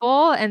other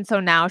people. And so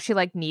now she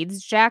like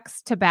needs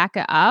Jax to back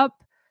it up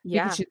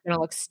because she's going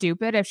to look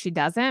stupid if she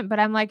doesn't. But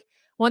I'm like,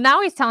 well,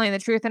 now he's telling the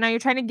truth and now you're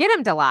trying to get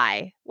him to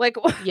lie. Like,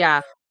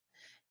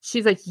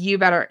 she's like, you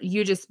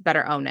just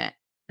better own it.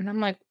 And I'm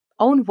like,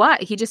 own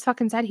what? He just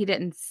fucking said he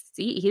didn't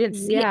see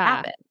it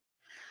happen.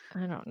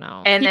 I don't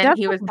know. And then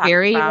he was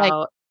very about,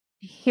 like,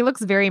 he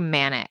looks very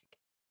manic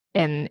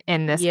in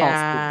this whole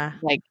scene.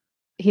 Like,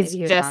 he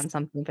was on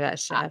something for that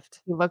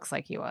shift. He looks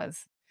like he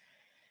was.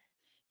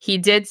 He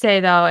did say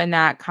though in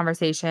that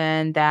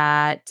conversation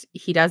that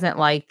he doesn't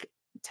like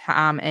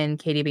Tom and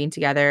Katie being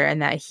together,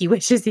 and that he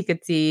wishes he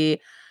could see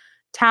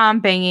Tom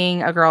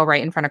banging a girl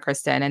right in front of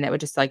Kristen, and it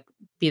would just like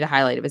be the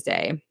highlight of his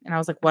day. And I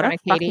was like, what a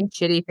fucking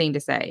shitty thing to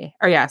say.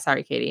 Or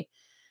sorry, Katie.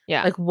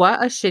 Yeah. Like,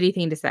 what a shitty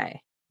thing to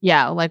say.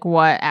 Yeah, like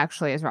what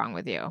actually is wrong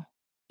with you?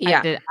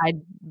 Yeah.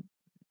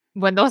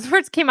 When those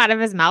words came out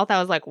of his mouth, I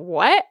was like,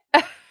 what?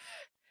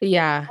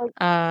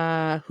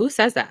 Who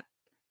says that?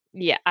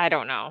 Yeah, I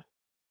don't know.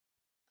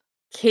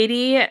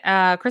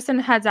 Kristen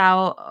heads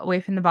out away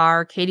from the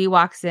bar. Katie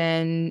walks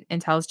in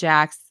and tells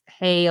Jax,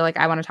 hey, like,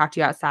 I want to talk to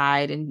you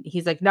outside. And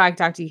he's like, no, I can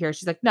talk to you here.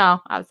 She's like, no,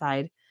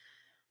 outside.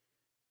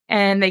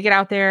 And they get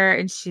out there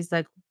and she's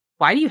like,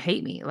 why do you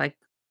hate me? Like,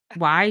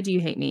 why do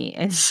you hate me?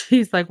 And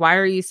she's like, why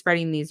are you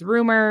spreading these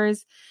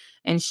rumors?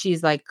 And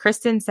she's like,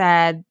 Kristen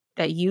said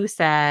that you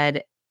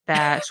said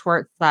that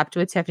Schwartz slept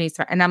with Tiffany's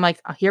friend. And I'm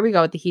like, oh, here we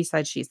go with the he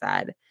said, she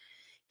said.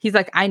 He's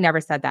like, I never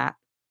said that.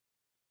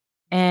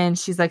 And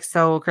she's like,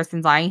 so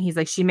Kristen's lying? He's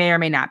like, she may or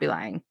may not be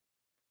lying.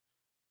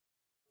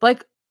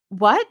 Like,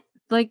 what?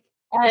 Like,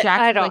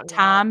 Jax, like,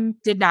 Tom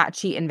did not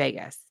cheat in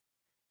Vegas.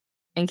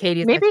 And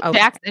Katie's maybe like, okay.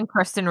 Jax and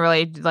Kristen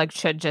really like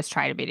should just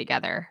try to be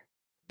together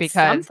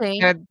because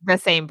they're the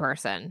same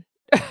person.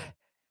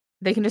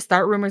 they can just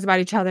start rumors about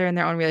each other and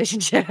their own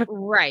relationship.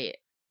 Right.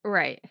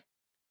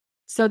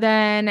 So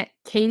then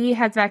Katie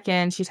heads back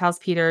in. She tells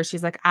Peter,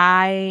 she's like,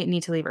 I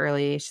need to leave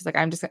early. She's like,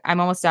 I'm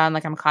almost done.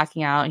 Like, I'm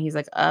clocking out. And he's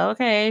like, oh,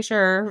 okay,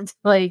 sure.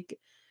 Like,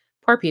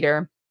 poor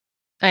Peter.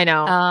 I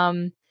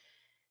know.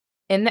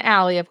 In the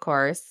alley, of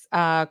course,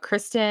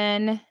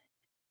 Kristen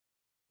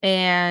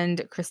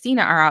and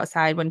Christina are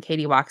outside when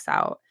Katie walks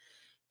out.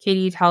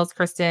 Katie tells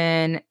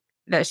Kristen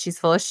that she's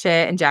full of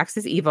shit and Jax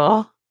is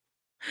evil.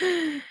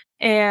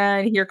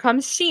 And here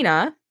comes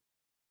Scheana.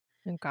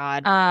 Oh,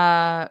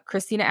 God.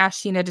 Christina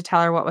asked Scheana to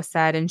tell her what was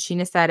said, and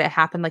Scheana said it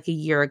happened like a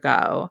year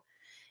ago.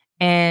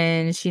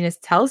 And Scheana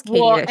tells Katie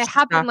that it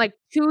happened like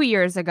 2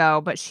 years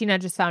ago, but Scheana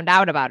just found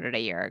out about it a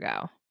year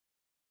ago.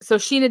 So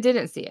Scheana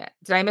didn't see it.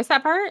 Did I miss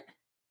that part?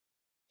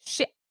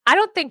 I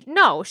don't think,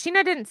 no,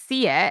 Scheana didn't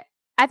see it.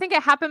 I think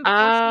it happened before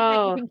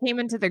Scheana even came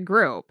into the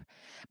group.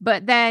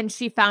 But then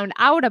she found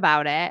out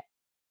about it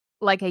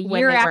like a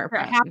year after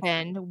it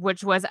happened,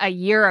 which was a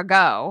year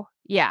ago.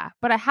 Yeah,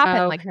 but it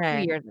happened like 2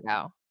 years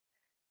ago.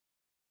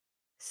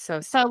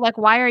 So like,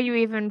 why are you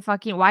even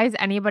why is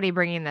anybody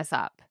bringing this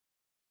up?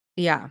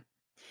 Yeah.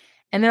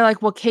 And they're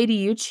like, well, Katie,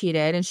 you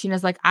cheated. And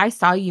Sheena's like, I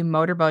saw you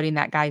motorboating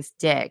that guy's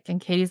dick. And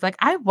Katie's like,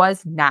 I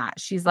was not.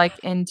 She's like,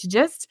 and to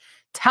just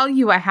tell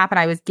you what happened,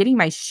 I was getting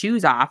my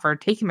shoes off or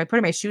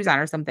putting my shoes on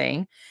or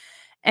something.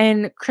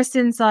 And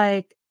Kristen's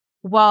like,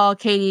 well,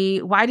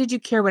 Katie, why did you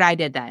care what I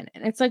did then?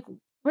 And it's like,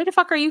 where the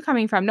fuck are you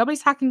coming from?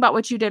 Nobody's talking about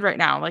what you did right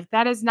now. Like,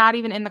 that is not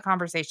even in the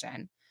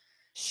conversation.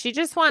 She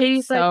just wants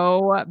Katie's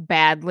so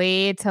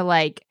badly to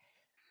like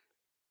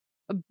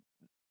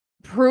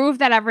prove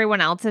that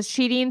everyone else is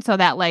cheating so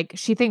that like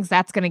she thinks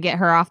that's going to get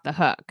her off the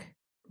hook.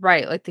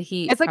 Right. Like the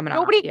heat. It's like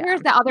nobody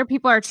cares that other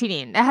people are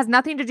cheating. It has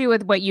nothing to do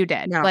with what you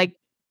did. No. Like,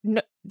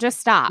 no,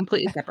 just stop.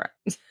 Completely separate.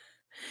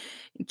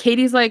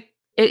 Katie's like,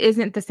 it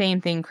isn't the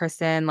same thing,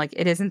 Kristen. Like,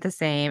 it isn't the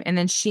same. And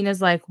then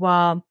Sheena's like,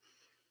 well,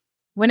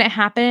 when it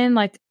happened,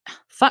 like,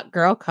 fuck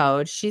girl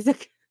code. She's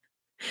like,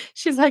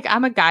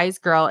 I'm a guy's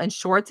girl and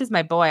Schwartz is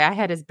my boy. I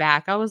had his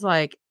back. I was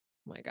like,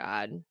 oh my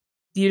God.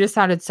 You just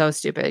sounded so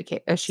stupid,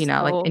 Scheana.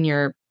 So like, and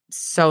you're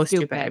so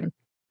stupid.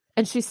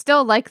 And she's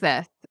still like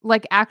this.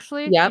 Like,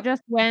 actually, she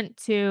just went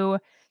to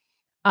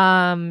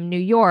New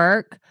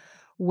York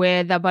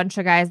with a bunch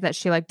of guys that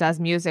she like does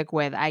music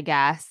with, I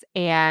guess,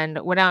 and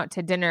went out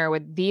to dinner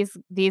with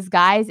these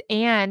guys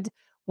and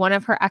one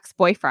of her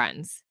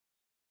ex-boyfriends.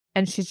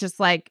 And she's just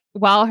like,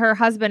 while her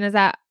husband is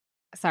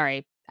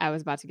sorry, I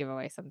was about to give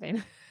away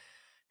something.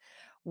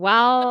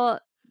 While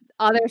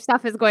other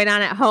stuff is going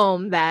on at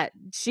home, that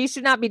she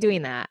should not be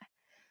doing that.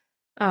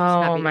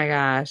 Oh my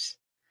gosh.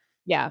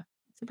 Yeah.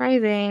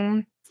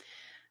 Surprising.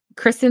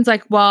 Kristen's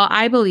like, well,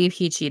 I believe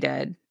he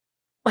cheated.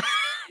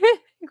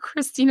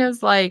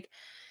 Christina's like,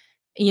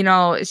 you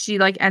know, she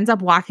like ends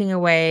up walking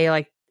away.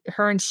 Like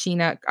her and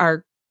Scheana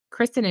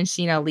Kristen and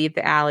Scheana leave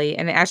the alley.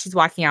 And as she's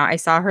walking out, I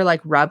saw her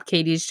like rub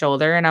Katie's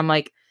shoulder. And I'm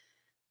like,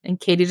 and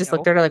Katie just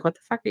looked at her like, what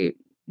the fuck are you?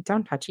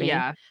 Don't touch me.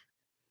 Yeah.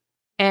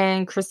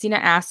 And Christina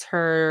asked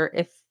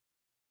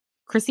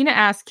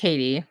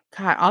Katie,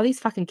 God, all these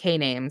fucking K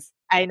names.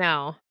 I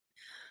know.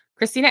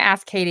 Christina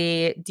asked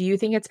Katie, do you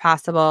think it's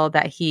possible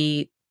that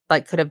he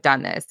like could have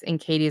done this? And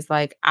Katie's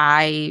like,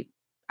 I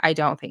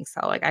don't think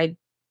so. Like, I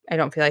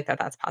don't feel like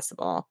that's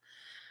possible.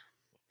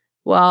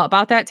 Well,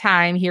 about that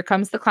time, here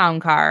comes the clown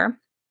car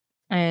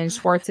and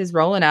Schwartz is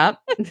rolling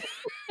up.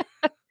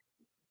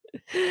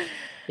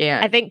 Yeah.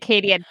 I think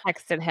Katie had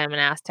texted him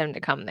and asked him to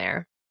come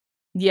there.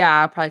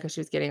 Yeah, probably because she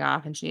was getting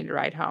off and she needed to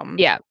ride home.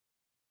 Yeah.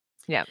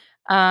 Yeah.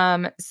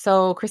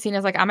 So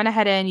Christina's like, I'm going to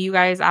head in. You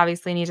guys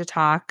obviously need to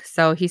talk.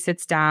 So he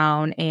sits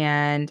down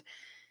and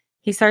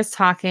he starts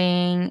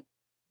talking.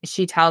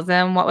 She tells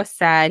him what was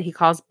said. He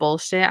calls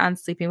bullshit on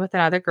sleeping with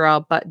another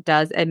girl, but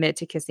does admit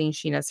to kissing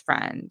Sheena's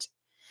friend.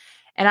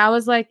 And I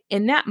was like,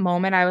 in that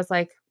moment, I was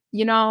like,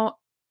 you know,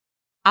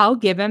 I'll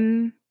give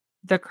him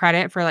the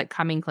credit for like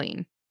coming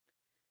clean.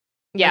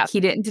 Yeah. Like, he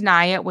didn't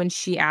deny it when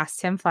she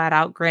asked him flat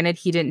out. Granted,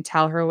 he didn't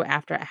tell her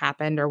after it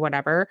happened or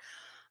whatever.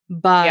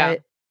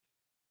 But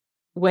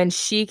when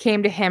she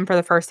came to him for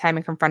the first time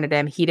and confronted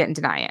him, he didn't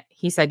deny it.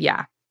 He said,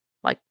 yeah,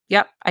 like,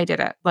 yep, I did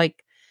it.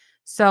 Like,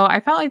 so I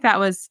felt like that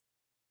was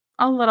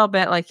a little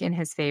bit like in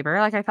his favor.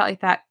 Like, I felt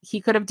like that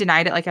he could have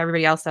denied it like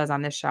everybody else does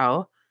on this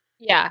show.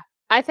 Yeah.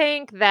 I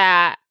think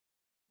that,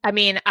 I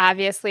mean,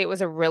 obviously it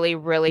was a really,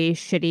 really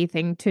shitty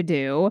thing to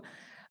do.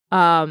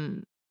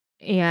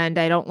 And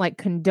I don't like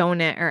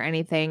condone it or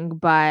anything,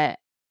 but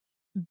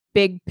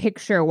big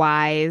picture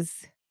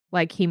wise,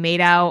 like he made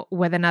out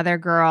with another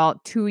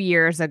girl 2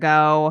 years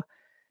ago.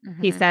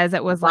 Mm-hmm. He says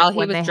it was like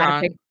when they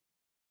had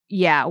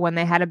when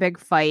they had a big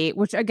fight,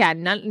 which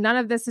again, none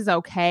of this is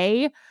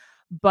okay.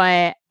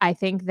 But I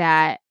think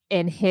that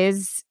in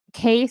his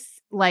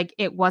case, like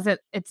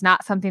it's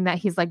not something that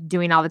he's like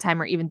doing all the time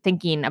or even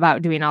thinking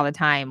about doing all the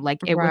time. Like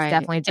it was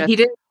definitely just he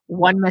did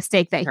one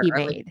mistake that he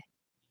made. Like,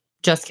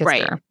 just kissed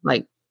her.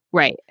 Like,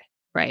 right.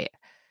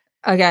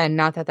 Again,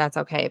 not that that's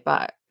okay,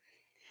 but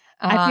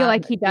I feel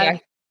like he does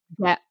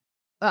get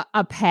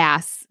a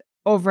pass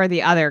over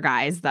the other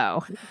guys,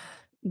 though.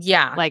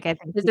 Yeah. Like, I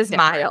think this is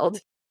mild.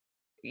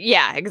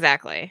 Yeah,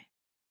 exactly.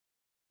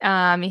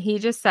 He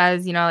just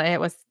says,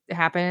 it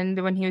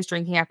happened when he was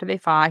drinking after they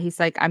fought. He's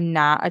like, I'm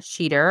not a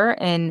cheater.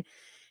 And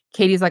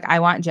Katie's like, I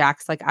want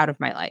Jax like out of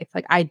my life.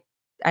 Like, I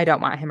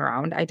don't want him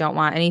around. I don't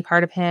want any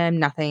part of him,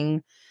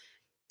 nothing.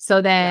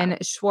 So then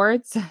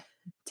Schwartz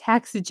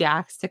texts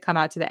Jax to come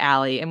out to the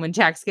alley. And when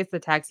Jax gets the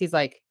text, he's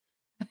like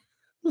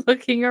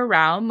looking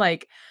around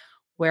like,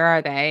 where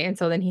are they? And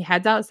so then he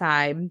heads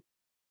outside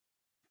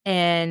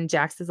and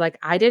Jax is like,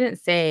 I didn't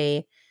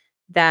say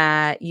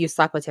that you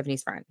slept with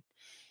Tiffany's friend.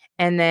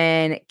 And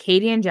then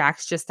Katie and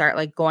Jax just start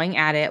like going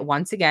at it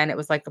once again. It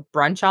was like a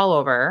brunch all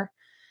over.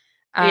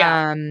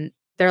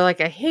 They're like,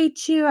 I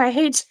hate you. I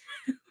hate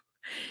you.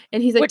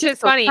 And he's like, which is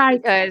funny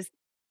because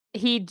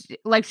she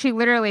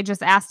literally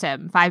just asked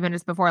him 5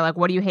 minutes before, like,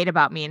 what do you hate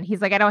about me? And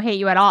he's like, I don't hate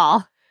you at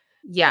all.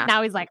 Yeah. And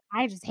now he's like,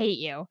 I just hate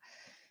you.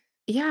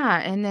 Yeah.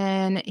 And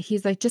then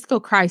he's like, just go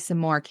cry some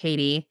more,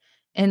 Katie.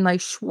 And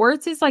like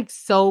Schwartz is like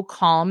so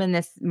calm in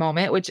this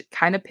moment, which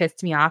kind of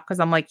pissed me off because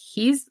I'm like,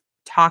 he's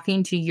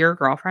talking to your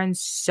girlfriend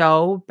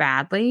so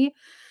badly.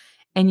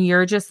 And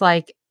you're just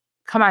like,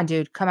 come on,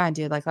 dude.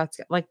 Like, let's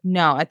go. Like,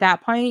 no, at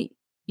that point,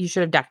 you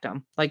should have decked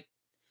him. Like,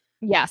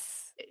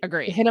 yes,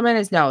 agree. Hit him in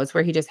his nose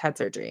where he just had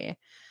surgery.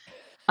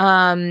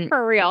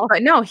 For real.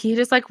 But no, he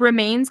just like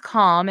remains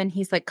calm and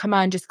he's like, come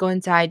on, just go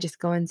inside.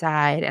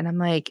 And I'm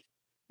like,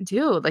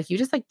 dude, like you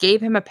just like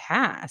gave him a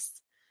pass.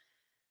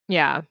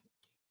 Yeah.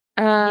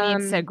 He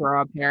needs to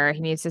grow up here.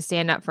 He needs to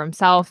stand up for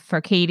himself,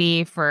 for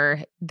Katie, for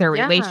their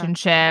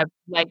relationship.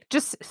 Like,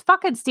 just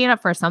fucking stand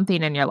up for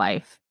something in your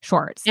life,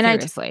 Schwartz. And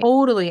seriously. I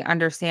totally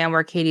understand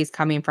where Katie's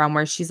coming from,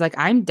 where she's like,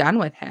 I'm done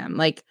with him.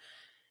 Like,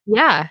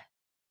 yeah,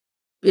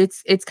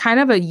 it's kind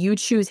of a you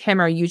choose him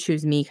or you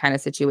choose me kind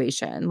of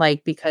situation.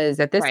 Like,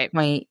 because at this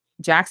point,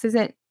 Jax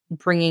isn't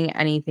bringing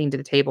anything to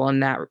the table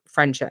in that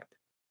friendship.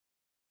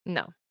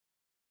 No.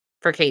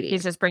 For Katie.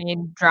 He's just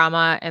bringing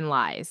drama and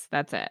lies.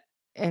 That's it.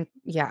 And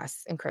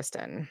and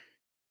Kristen.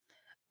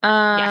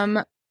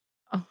 Over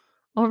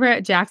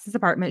at Jax's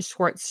apartment,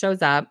 Schwartz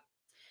shows up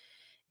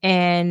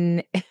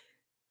and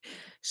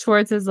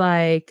Schwartz is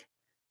like,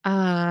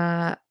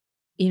 like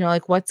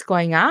what's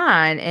going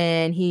on?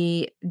 And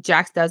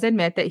Jax does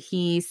admit that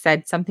he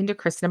said something to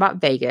Kristen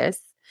about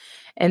Vegas.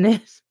 And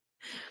then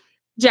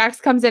Jax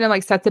comes in and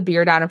like sets a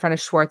beer down in front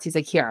of Schwartz. He's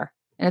like, here.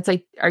 And it's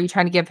like, are you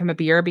trying to give him a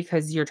beer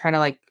because you're trying to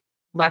like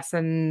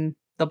lessen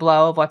the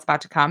blow of what's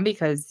about to come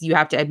because you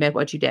have to admit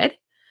what you did?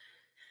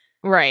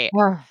 Right.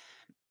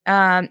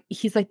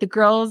 He's like,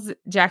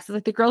 Jax is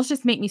like, the girls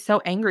just make me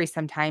so angry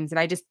sometimes. And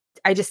I just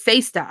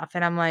say stuff.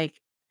 And I'm like,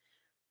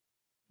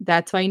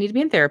 that's why you need to be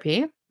in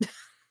therapy.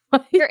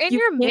 Like, you're in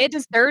your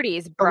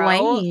mid-30s,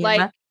 bro.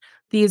 Like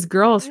these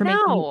girls for making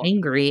you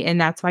angry. And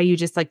that's why you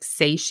just like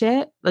say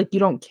shit. Like you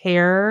don't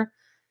care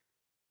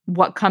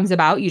what comes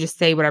about. You just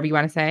say whatever you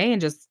want to say and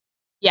just.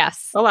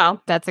 Yes. Oh,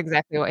 well. That's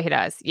exactly what he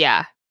does.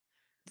 Yeah.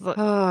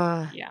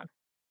 Yeah.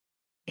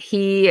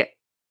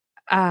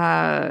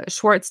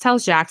 Schwartz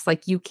tells Jax,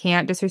 like, you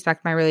can't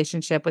disrespect my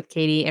relationship with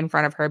Katie in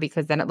front of her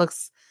because then it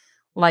looks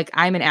like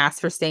I'm an ass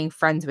for staying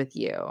friends with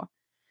you.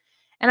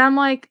 And I'm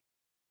like,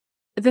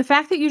 the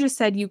fact that you just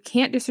said you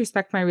can't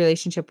disrespect my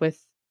relationship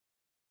with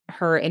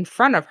her in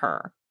front of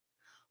her.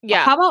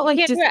 Yeah. How about like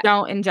just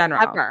don't in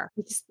general? Ever.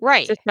 Just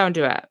don't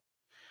do it.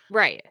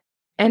 Right.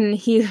 And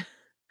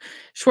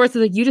Schwartz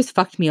is like, you just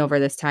fucked me over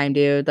this time,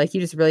 dude. Like,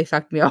 you just really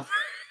fucked me over.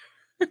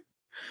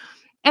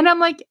 And I'm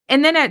like,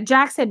 and then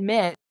Jax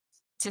admits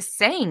to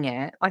saying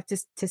it, like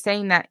to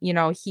saying that,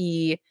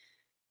 he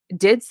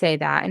did say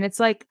that. And it's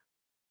like,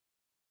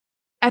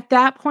 at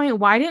that point,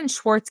 why didn't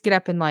Schwartz get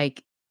up and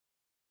like,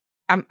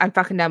 I'm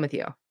fucking done with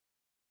you?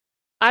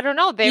 I don't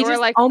know. They were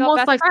like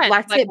almost like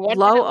lets it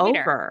blow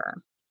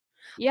over.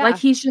 Yeah. Like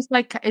he's just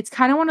like, it's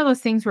kind of one of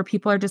those things where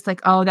people are just like,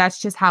 oh, that's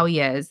just how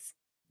he is.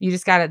 You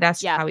just got it.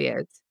 That's just how he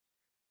is.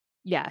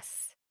 Yes.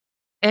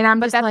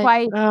 And that's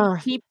why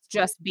he keeps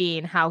just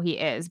being how he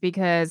is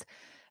because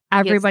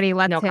everybody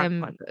lets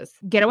him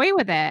get away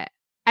with it.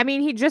 I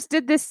mean, he just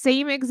did this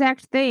same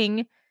exact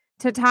thing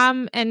to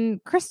Tom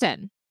and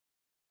Kristen.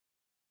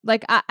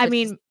 Like, I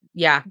mean,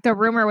 the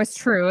rumor was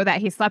true that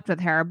he slept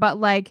with her, but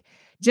like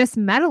just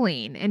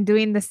meddling and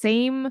doing the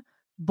same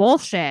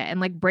bullshit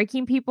and like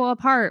breaking people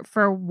apart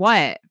for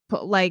what?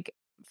 Like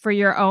for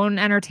your own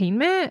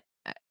entertainment?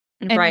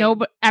 And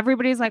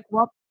everybody's like,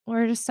 well,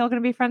 we're just still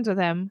going to be friends with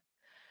him.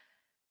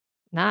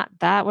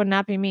 That would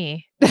not be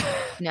me.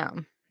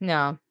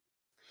 No.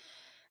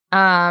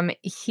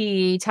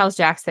 He tells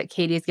Jax that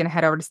Katie's going to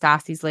head over to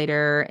Stassi's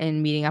later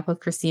and meeting up with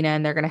Christina,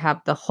 and they're going to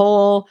have the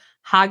whole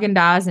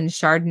Haagen-Dazs and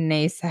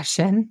Chardonnay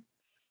session.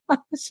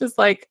 It's just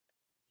like,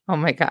 oh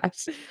my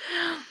gosh.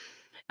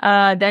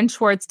 Then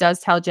Schwartz does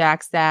tell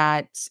Jax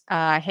that,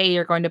 hey,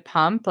 you're going to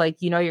pump. Like,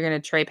 you're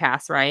going to tray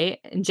pass, right?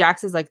 And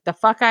Jax is like, the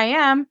fuck I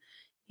am.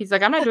 He's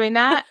like, I'm not doing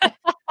that.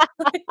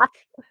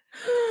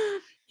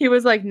 He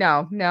was like,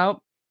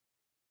 no.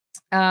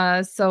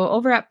 So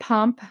over at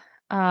Pump,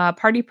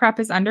 party prep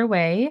is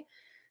underway.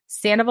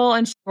 Sandoval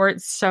and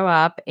Schwartz show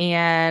up,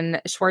 and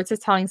Schwartz is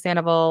telling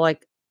Sandoval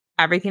like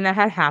everything that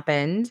had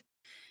happened.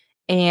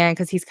 And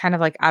because he's kind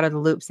of like out of the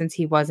loop since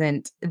he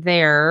wasn't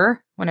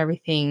there when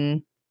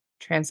everything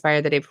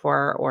transpired the day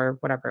before or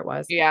whatever it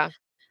was. Yeah.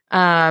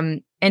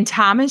 And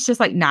Tom is just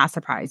like not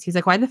surprised. He's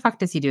like, why the fuck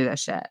does he do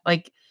this shit?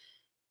 Like,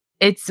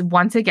 it's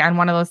once again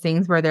one of those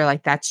things where they're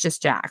like, that's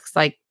just Jax.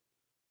 Like,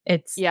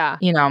 it's,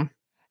 you know.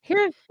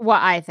 Here's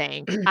what I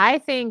think. I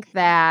think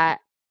that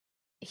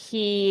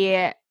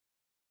he's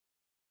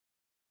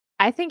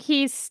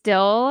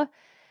still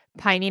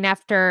pining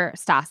after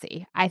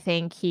Stassi. I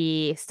think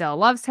he still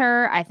loves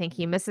her. I think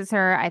he misses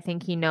her. I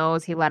think he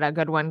knows he let a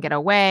good one get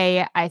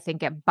away. I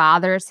think it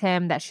bothers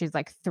him that she's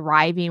like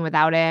thriving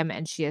without him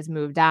and she has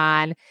moved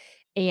on.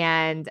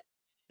 And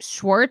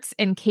Schwartz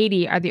and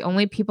Katie are the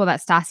only people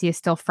that Stassi is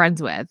still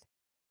friends with.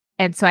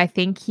 And so I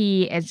think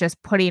he is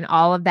just putting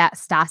all of that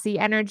Stassi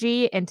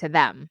energy into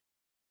them.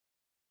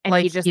 And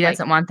like, he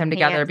doesn't want them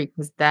together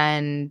because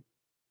then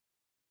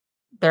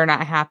they're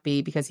not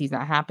happy because he's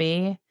not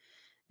happy.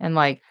 And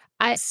like,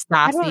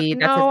 Stassi,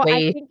 that's his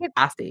way.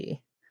 Stassi.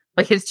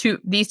 Like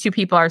these two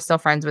people are still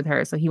friends with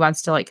her. So he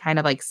wants to like kind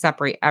of like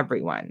separate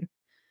everyone.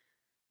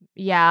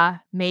 Yeah,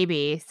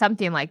 maybe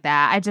something like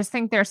that. I just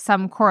think there's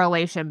some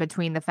correlation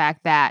between the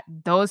fact that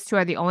those two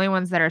are the only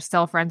ones that are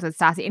still friends with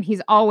Stassi. And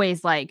he's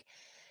always like,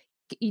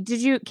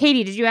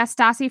 Katie, did you ask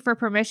Stassi for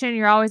permission?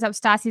 You're always up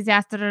Stassi's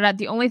ass. Da, da, da.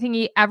 The only thing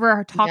he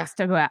ever talks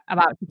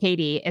about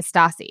Katie is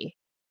Stassi.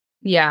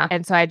 Yeah.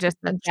 And so I just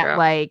think that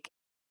like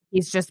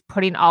he's just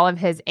putting all of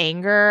his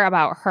anger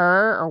about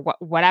her or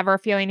whatever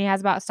feeling he has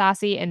about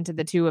Stassi into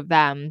the two of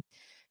them.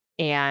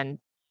 And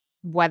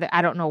whether,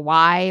 I don't know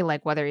why,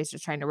 like whether he's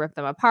just trying to rip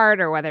them apart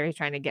or whether he's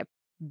trying to get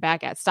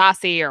back at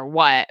Stassi or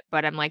what.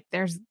 But I'm like,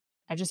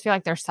 I just feel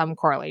like there's some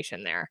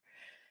correlation there.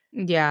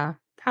 Yeah,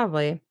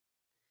 probably.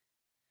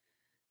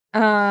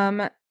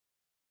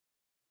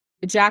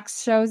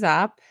 Jax shows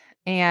up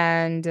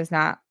and does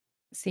not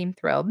seem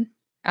thrilled.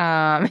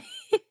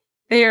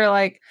 They are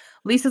like,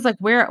 Lisa's like,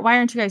 why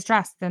aren't you guys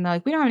dressed? And they're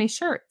like, we don't have any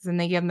shirts. And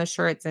they give him the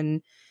shirts,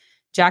 and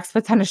Jax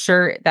puts on a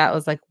shirt that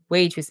was like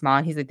way too small.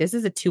 And he's like, this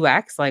is a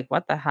 2X. Like,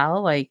 what the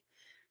hell? Like,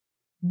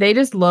 they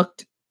just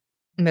looked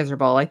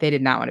miserable. Like, they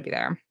did not want to be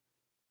there.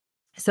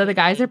 So the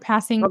guys are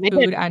passing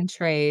food on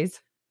trays.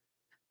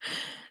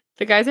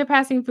 The guys are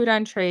passing food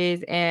on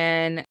trays,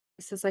 and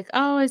it's just like,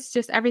 oh, it's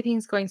just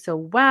everything's going so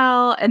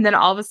well. And then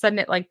all of a sudden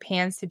it like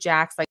pans to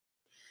Jax, like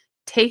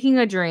taking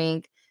a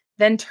drink,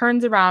 then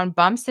turns around,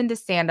 bumps into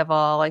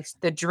Sandoval. Like,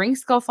 the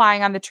drinks go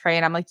flying on the tray.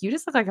 And I'm like, you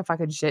just look like a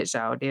fucking shit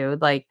show,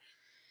 dude. Like,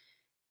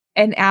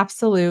 an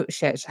absolute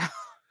shit show.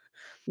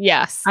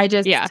 Yes.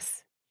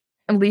 Yes.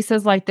 And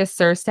Lisa's like, this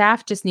Sir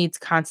staff just needs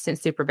constant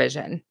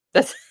supervision.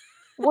 That's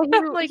well,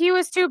 he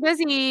was too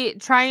busy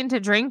trying to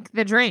drink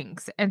the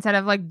drinks instead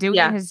of like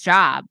doing his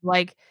job.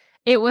 Like,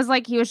 it was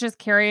like he was just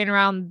carrying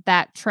around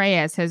that tray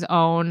as his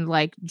own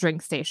like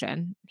drink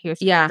station. He was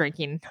just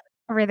drinking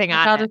everything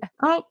on it.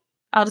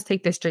 I'll just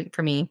take this drink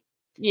for me.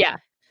 Yeah.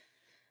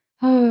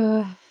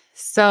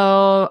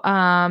 So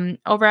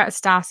over at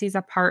Stassi's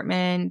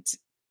apartment,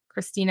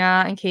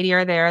 Christina and Katie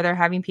are there. They're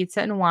having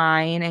pizza and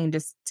wine and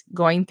just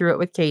going through it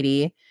with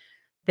Katie.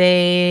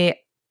 They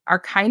are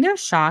kind of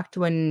shocked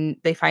when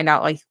they find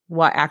out like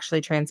what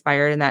actually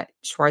transpired and that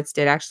Schwartz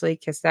did actually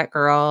kiss that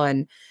girl.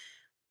 And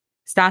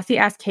Stassi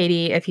asked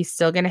Katie if he's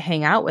still going to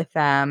hang out with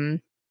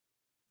them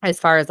as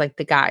far as like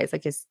the guys.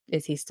 Like, is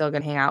he still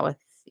going to hang out with,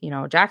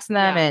 Jax and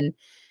them? And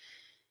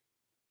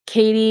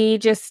Katie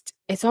just,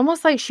 it's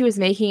almost like she was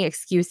making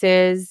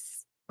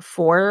excuses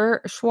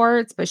for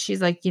Schwartz, but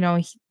she's like,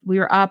 we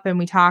were up and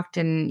we talked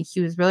and he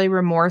was really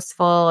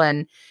remorseful.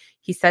 And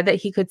he said that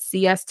he could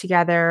see us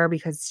together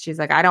because she's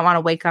like, I don't want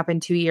to wake up in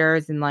 2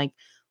 years and like,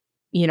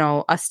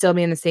 us still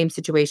be in the same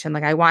situation.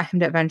 Like, I want him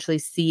to eventually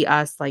see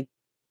us like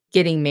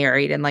getting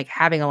married and like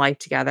having a life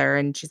together.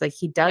 And she's like,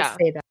 he does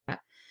say that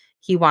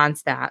he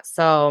wants that.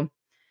 So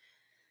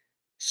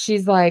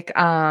she's like,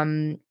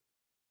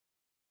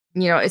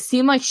 it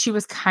seemed like she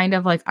was kind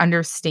of like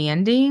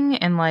understanding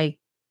and like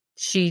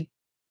she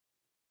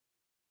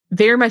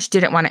very much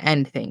didn't want to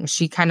end things.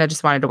 She kind of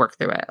just wanted to work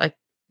through it. Like,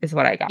 is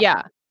what I got.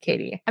 Yeah.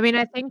 Katie. I mean,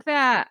 I think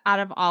that out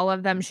of all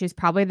of them, she's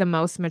probably the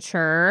most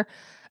mature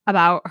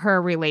about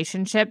her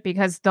relationship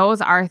because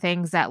those are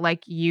things that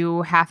like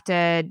you have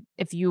to,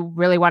 if you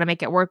really want to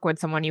make it work with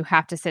someone, you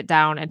have to sit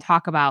down and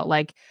talk about.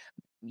 Like,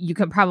 you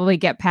can probably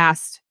get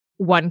past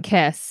one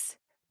kiss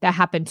that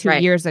happened 2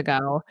 years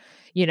ago,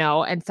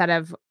 instead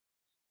of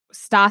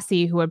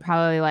Stassi, who would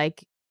probably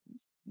like,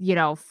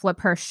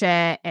 flip her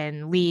shit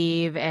and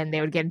leave and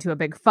they would get into a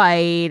big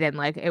fight and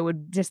like it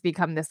would just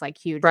become this like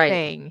huge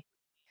thing.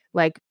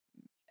 Like,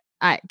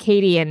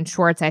 Katie and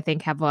Schwartz, I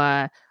think, have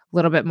a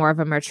little bit more of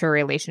a mature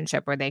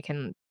relationship where they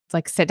can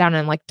like sit down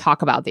and like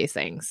talk about these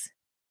things.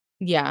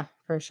 Yeah,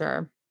 for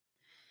sure.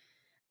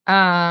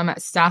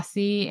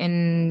 Stassi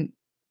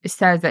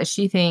says that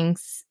she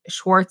thinks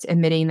Schwartz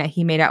admitting that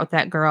he made out with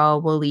that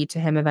girl will lead to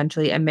him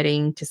eventually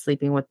admitting to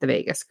sleeping with the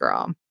Vegas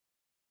girl.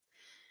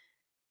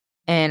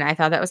 And I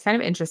thought that was kind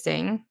of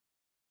interesting.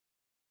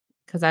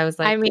 Because I was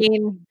like, I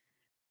mean,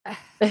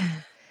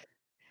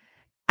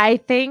 I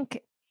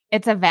think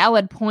it's a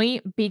valid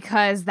point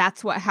because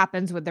that's what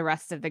happens with the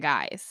rest of the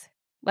guys.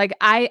 Like,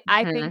 I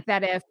think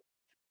that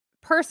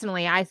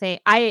personally, I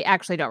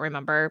actually don't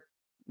remember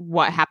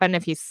what happened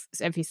if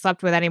he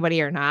slept with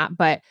anybody or not,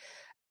 but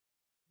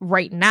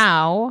right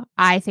now,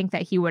 I think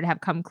that he would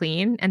have come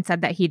clean and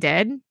said that he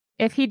did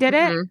if he did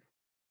it.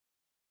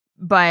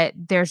 But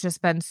there's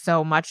just been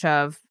so much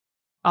of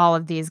all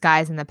of these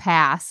guys in the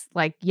past,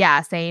 like,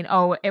 saying,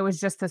 "Oh, it was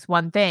just this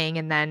one thing,"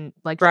 and then,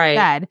 like she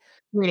said,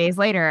 3 days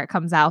later, it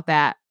comes out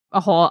that a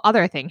whole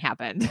other thing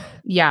happened.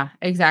 Yeah,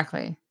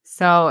 exactly.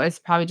 So it's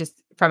probably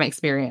just from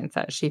experience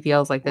that she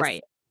feels like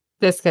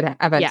this could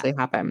eventually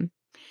happen.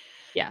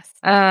 Yes.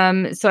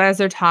 So as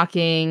they're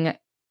talking,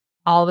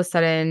 all of a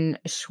sudden,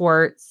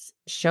 Schwartz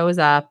shows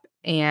up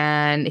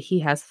and he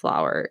has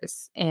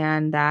flowers,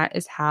 and that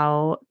is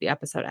how the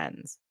episode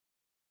ends.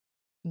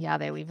 Yeah,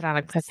 they leave it on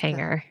a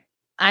cliffhanger.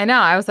 I know.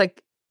 I was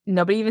like,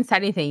 nobody even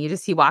said anything.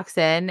 He walks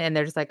in and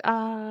they're just like,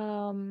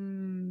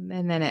 and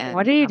then it ends.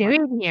 What are you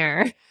doing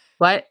here?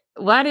 What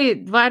are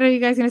you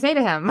guys gonna say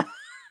to him?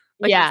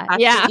 Like,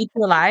 yeah. Eat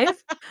you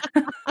alive?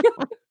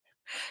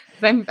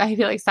 I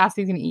feel like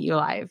Stassi's gonna eat you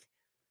alive.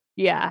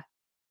 Yeah.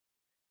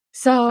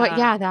 So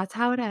that's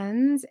how it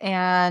ends.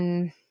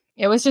 And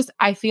it was just,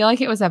 I feel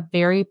like it was a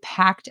very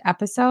packed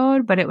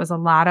episode, but it was a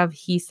lot of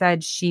he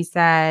said, she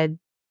said.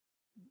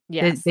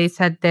 Yes. They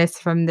said this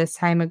from this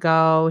time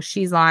ago.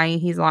 She's lying.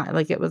 He's lying.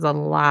 Like, it was a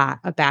lot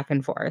of back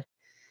and forth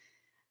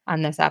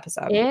on this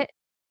episode. It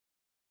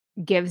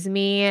gives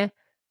me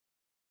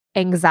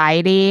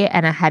anxiety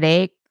and a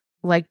headache,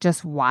 like,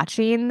 just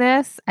watching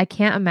this. I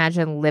can't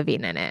imagine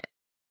living in it.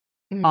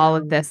 No. All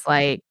of this,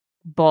 like,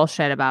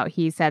 bullshit about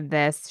he said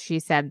this, she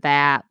said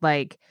that,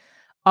 like,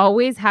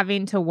 always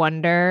having to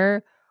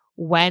wonder,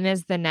 when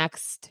is the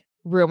next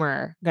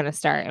rumor gonna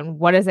start and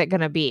what is it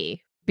gonna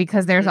be?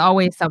 Because there's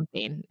always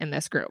something in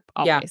this group,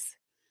 always.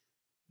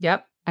 Yeah.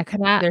 Yep. I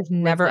could not. There's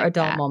never a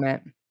dull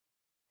moment.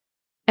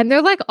 And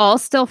they're, like, all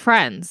still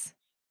friends.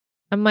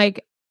 I'm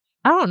like,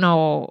 I don't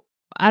know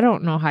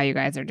how you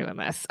guys are doing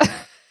this.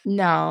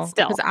 No.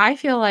 Still. Because I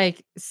feel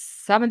like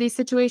some of these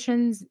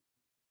situations,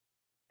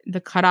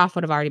 the cutoff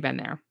would have already been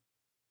there.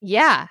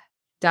 Yeah.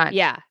 Done.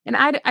 Yeah. And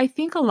I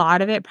think a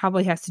lot of it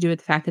probably has to do with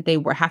the fact that they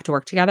have to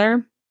work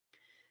together.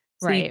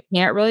 So you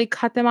can't really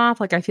cut them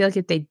off. Like, I feel like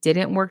if they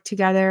didn't work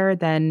together,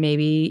 then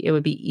maybe it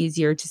would be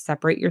easier to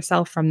separate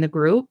yourself from the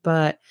group.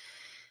 But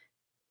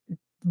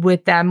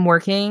with them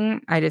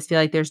working, I just feel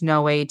like there's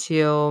no way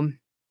to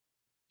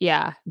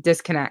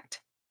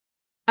disconnect.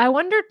 I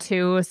wonder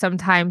too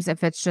sometimes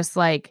if it's just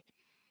like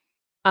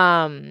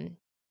where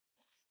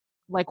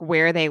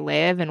they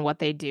live and what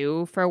they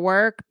do for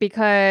work,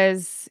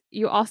 because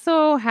you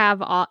also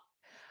have all,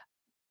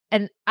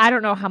 and I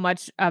don't know how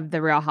much of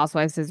the Real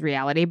Housewives is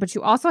reality, but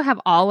you also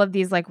have all of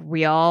these, like,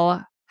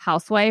 Real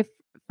Housewife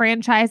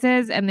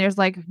franchises, and there's,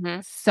 like,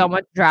 so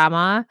much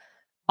drama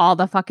all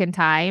the fucking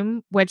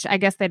time, which I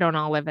guess they don't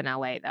all live in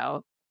LA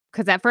though.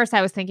 Because at first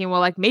I was thinking, well,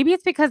 like, maybe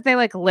it's because they,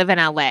 like, live in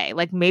LA.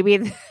 Like, maybe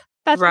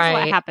that's just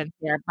what happens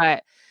here.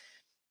 But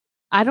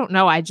I don't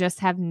know. I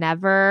just have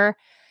never,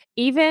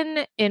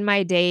 even in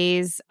my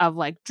days of,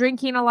 like,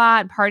 drinking a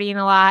lot, partying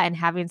a lot, and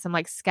having some,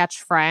 like,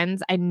 sketch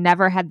friends, I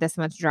never had this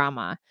much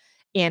drama.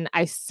 And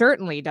I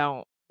certainly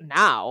don't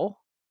now.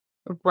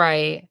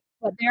 Right.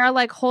 But there are,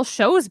 like, whole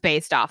shows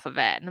based off of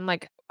it. And I'm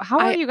like, how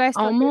are you guys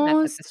still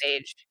doing this at this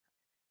age?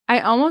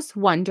 I almost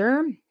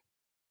wonder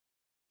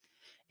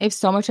if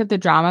so much of the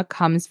drama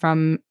comes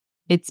from,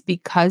 it's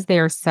because they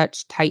are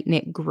such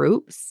tight-knit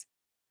groups.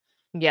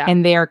 Yeah.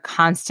 And they are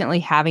constantly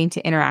having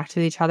to interact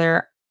with each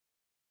other,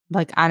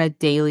 like, on a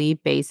daily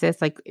basis.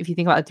 Like, if you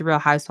think about, like, the Real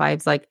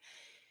Housewives, like,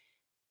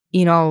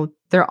 you know,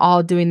 they're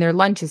all doing their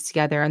lunches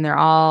together and they're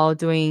all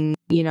doing,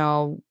 you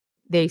know,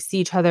 they see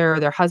each other, or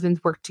their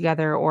husbands work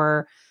together,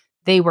 or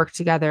they work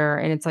together.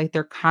 And it's like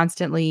they're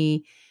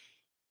constantly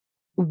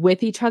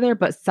with each other,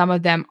 but some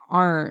of them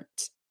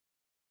aren't.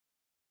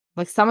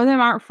 Like, some of them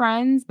aren't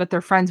friends, but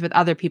they're friends with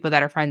other people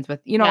that are friends with,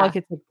 you know, like,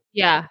 it's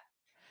like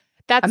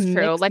that's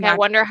true. Like, I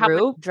wonder how much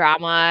group.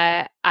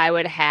 drama I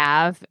would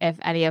have if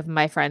any of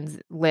my friends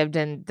lived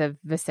in the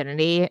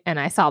vicinity and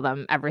I saw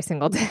them every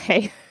single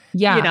day.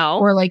 Yeah. You know?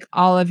 Or, like,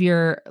 all of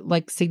your,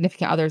 like,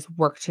 significant others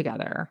work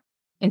together.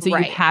 And so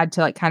you had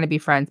to, like, kind of be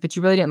friends, but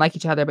you really didn't like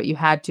each other, but you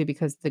had to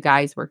because the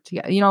guys worked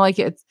together. You know, like,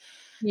 it's,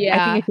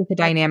 I think it's just a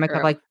dynamic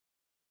of, like,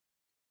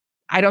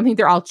 I don't think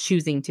they're all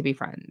choosing to be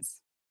friends.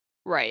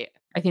 Right.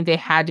 I think they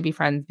had to be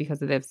friends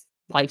because of this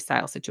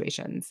lifestyle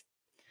situations.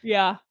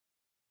 Yeah.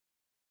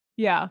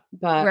 Yeah.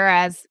 But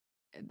whereas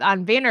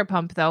on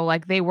Vanderpump, though,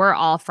 like, they were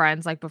all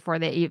friends, like, before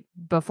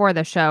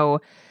the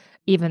show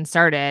even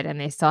started, and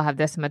they still have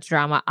this much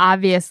drama.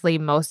 Obviously,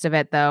 most of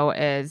it, though,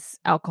 is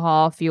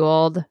alcohol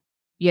fueled,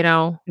 you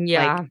know?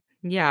 yeah. Like,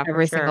 Yeah,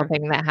 every single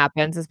thing that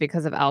happens is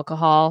because of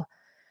alcohol.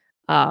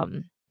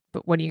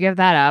 But when you give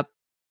that up,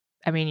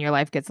 I mean, your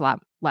life gets a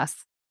lot less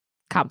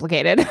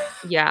complicated.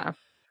 Yeah.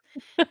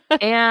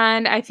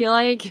 And I feel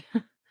like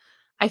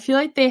I feel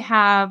like they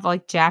have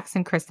like Jax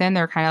and Kristen.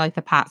 They're kind of like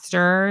the pot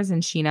stirrers,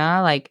 and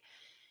Scheana. Like,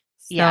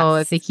 so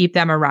if they keep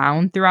them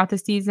around throughout the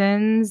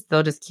seasons,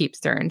 they'll just keep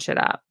stirring shit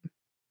up.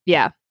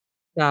 Yeah.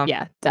 So.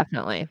 Yeah,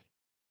 definitely.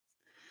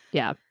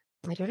 Yeah.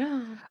 I don't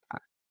know.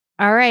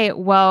 All right.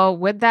 Well,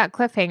 with that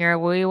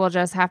cliffhanger, we will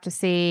just have to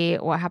see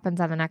what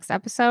happens on the next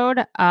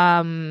episode.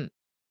 And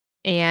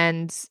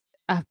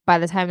by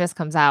the time this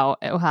comes out,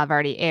 it will have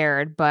already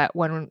aired. But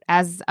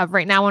as of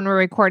right now, when we're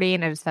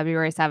recording, it is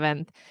February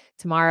 7th.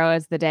 Tomorrow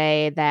is the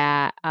day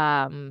that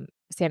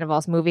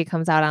Sandoval's movie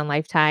comes out on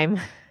Lifetime.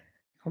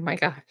 Oh my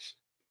gosh.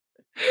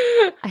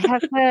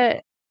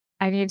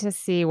 I need to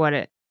see what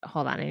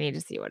I need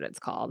to see what it's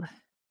called.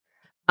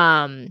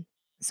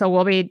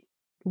 So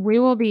we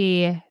will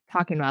be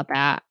talking about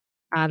that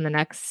on the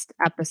next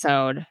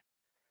episode.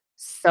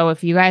 So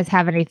if you guys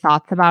have any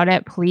thoughts about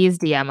it, please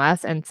DM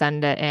us and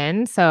send it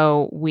in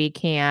so we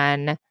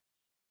can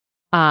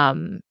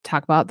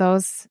talk about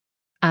those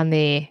on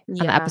the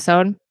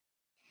episode.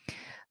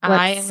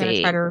 I am going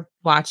to try to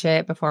watch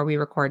it before we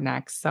record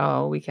next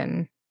so we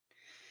can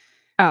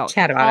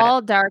chat about it.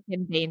 Tall, dark,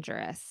 and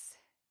dangerous.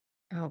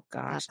 Oh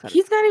gosh.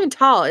 He's not even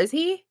tall, is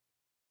he?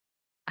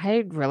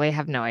 I really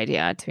have no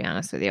idea, to be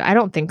honest with you. I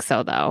don't think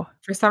so, though.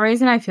 For some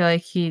reason, I feel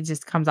like he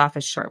just comes off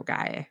as short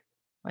guy.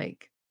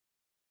 Like,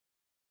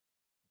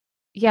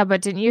 yeah,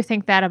 but didn't you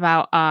think that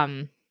about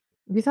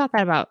you thought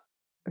that about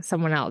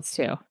someone else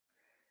too?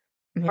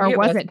 Maybe or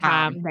was it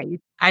Tom that you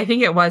I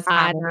think it was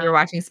Tom when we were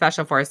watching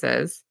Special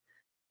Forces.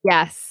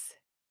 Yes.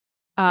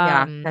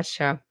 Yeah, that's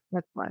true.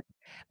 That's what.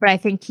 But I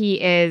think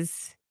he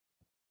is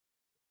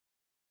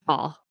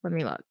tall. Let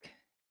me look.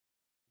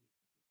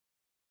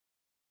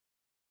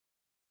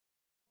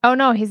 Oh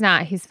no, he's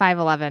not. He's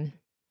 5'11".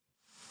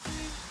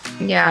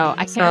 Yeah.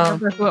 I can't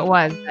remember who it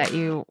was that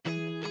you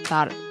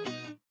thought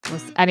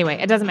was. Anyway,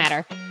 it doesn't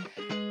matter.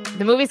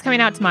 The movie's coming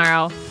out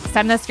tomorrow.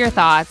 Send us your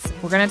thoughts.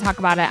 We're going to talk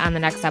about it on the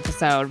next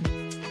episode.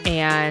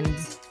 And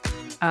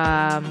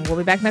we'll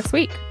be back next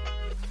week.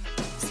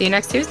 See you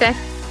next Tuesday.